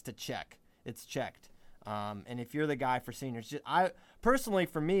box to check. It's checked. And if you're the guy for seniors, personally,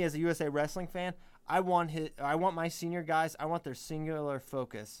 for me as a USA Wrestling fan, I want my senior guys. I want their singular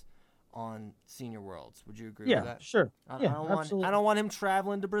focus on Senior Worlds. Would you agree with that? Yeah, sure. Absolutely. I don't want him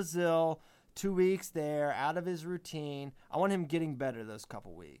traveling to Brazil 2 weeks there, out of his routine. I want him getting better those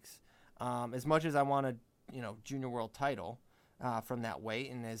couple weeks. As much as I want a Junior World title from that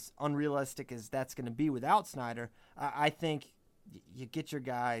weight, and as unrealistic as that's going to be without Snyder, I think you get your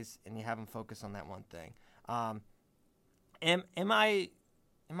guys and you have them focus on that one thing. Am I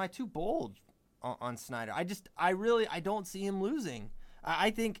too bold on Snyder? I don't see him losing.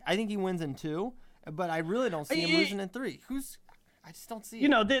 I think he wins in 2, but I really don't see him losing in 3. I just don't see it.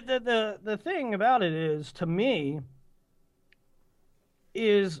 The thing about it is, to me,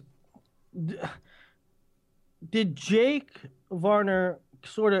 is did Jake Varner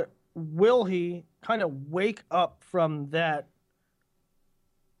will he kind of wake up from that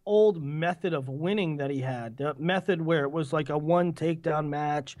old method of winning that he had, the method where it was like a one takedown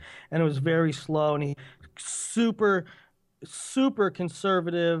match and it was very slow and he super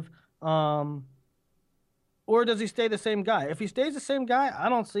conservative, or does he stay the same guy? If he stays the same guy, I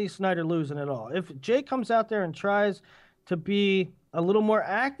don't see Snyder losing at all. If Jake comes out there and tries to be a little more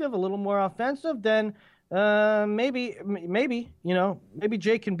active, a little more offensive, then maybe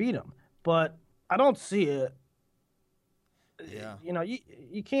Jake can beat him. But I don't see it. Yeah.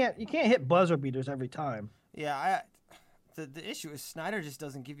 You can't hit buzzer beaters every time. Yeah, the issue is Snyder just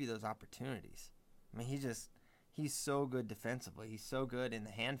doesn't give you those opportunities. I mean, he's so good defensively. He's so good in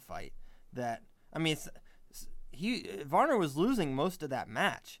the hand fight that Varner was losing most of that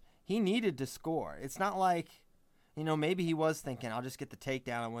match. He needed to score. It's not like, maybe he was thinking I'll just get the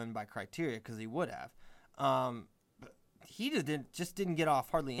takedown and win by criteria, because he would have. But he just didn't get off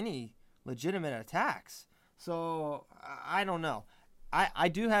hardly any legitimate attacks. So I don't know. I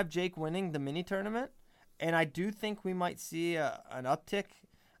do have Jake winning the mini tournament, and I do think we might see an uptick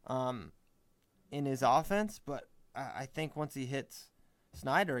in his offense, but I think once he hits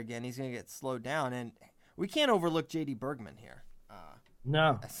Snyder again, he's going to get slowed down, and we can't overlook J.D. Bergman here.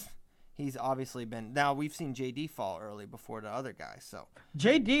 No. He's obviously been. Now we've seen JD fall early before the other guys. So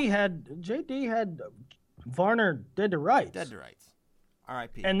JD had Varner dead to rights. Dead to rights.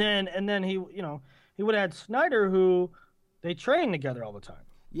 R.I.P. And then he would have had Snyder, who they train together all the time.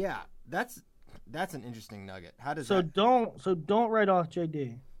 Yeah, that's an interesting nugget. How does don't write off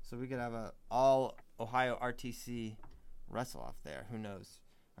JD. So we could have a all Ohio RTC wrestle off there. Who knows?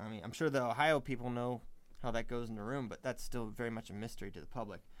 I mean, I'm sure the Ohio people know how that goes in the room, but that's still very much a mystery to the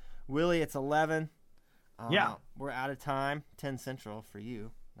public. Willie, it's 11. Yeah. We're out of time. 10 Central for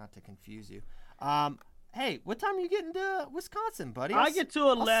you, not to confuse you. Hey, what time are you getting to Wisconsin, buddy? I get to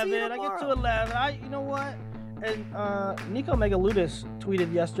 11. You know what? And Nico Megaludis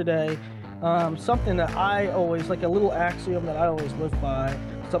tweeted yesterday something that I always, like a little axiom that I always live by,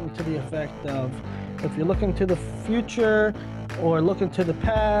 something to the effect of, if you're looking to the future or looking to the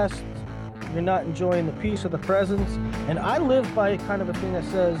past, you're not enjoying the peace of the present. And I live by kind of a thing that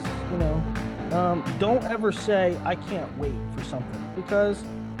says, don't ever say, I can't wait for something, because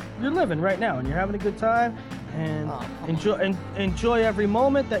you're living right now and you're having a good time, and enjoy every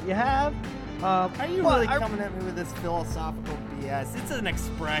moment that you have. Are you really coming at me with this philosophical BS? It's an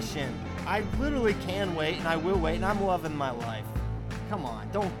expression. I literally can wait, and I will wait, and I'm loving my life. Come on,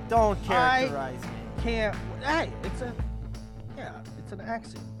 don't characterize me. Can't. Hey, it's an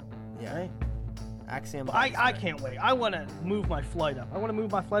axiom. Yeah. Right? Axiom. I can't wait. I want to move my flight up. I want to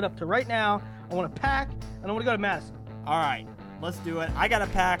move my flight up to right now. I want to pack, and I want to go to Madison. All right, let's do it. I got to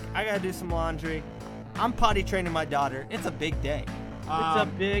pack. I got to do some laundry. I'm potty training my daughter. It's a big day. It's a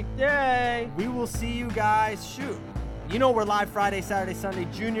big day. We will see you guys. Shoot. You know we're live Friday, Saturday, Sunday.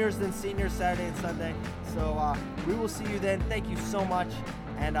 Juniors, then seniors, Saturday and Sunday. So we will see you then. Thank you so much,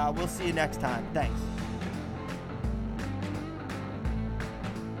 and we'll see you next time. Thanks.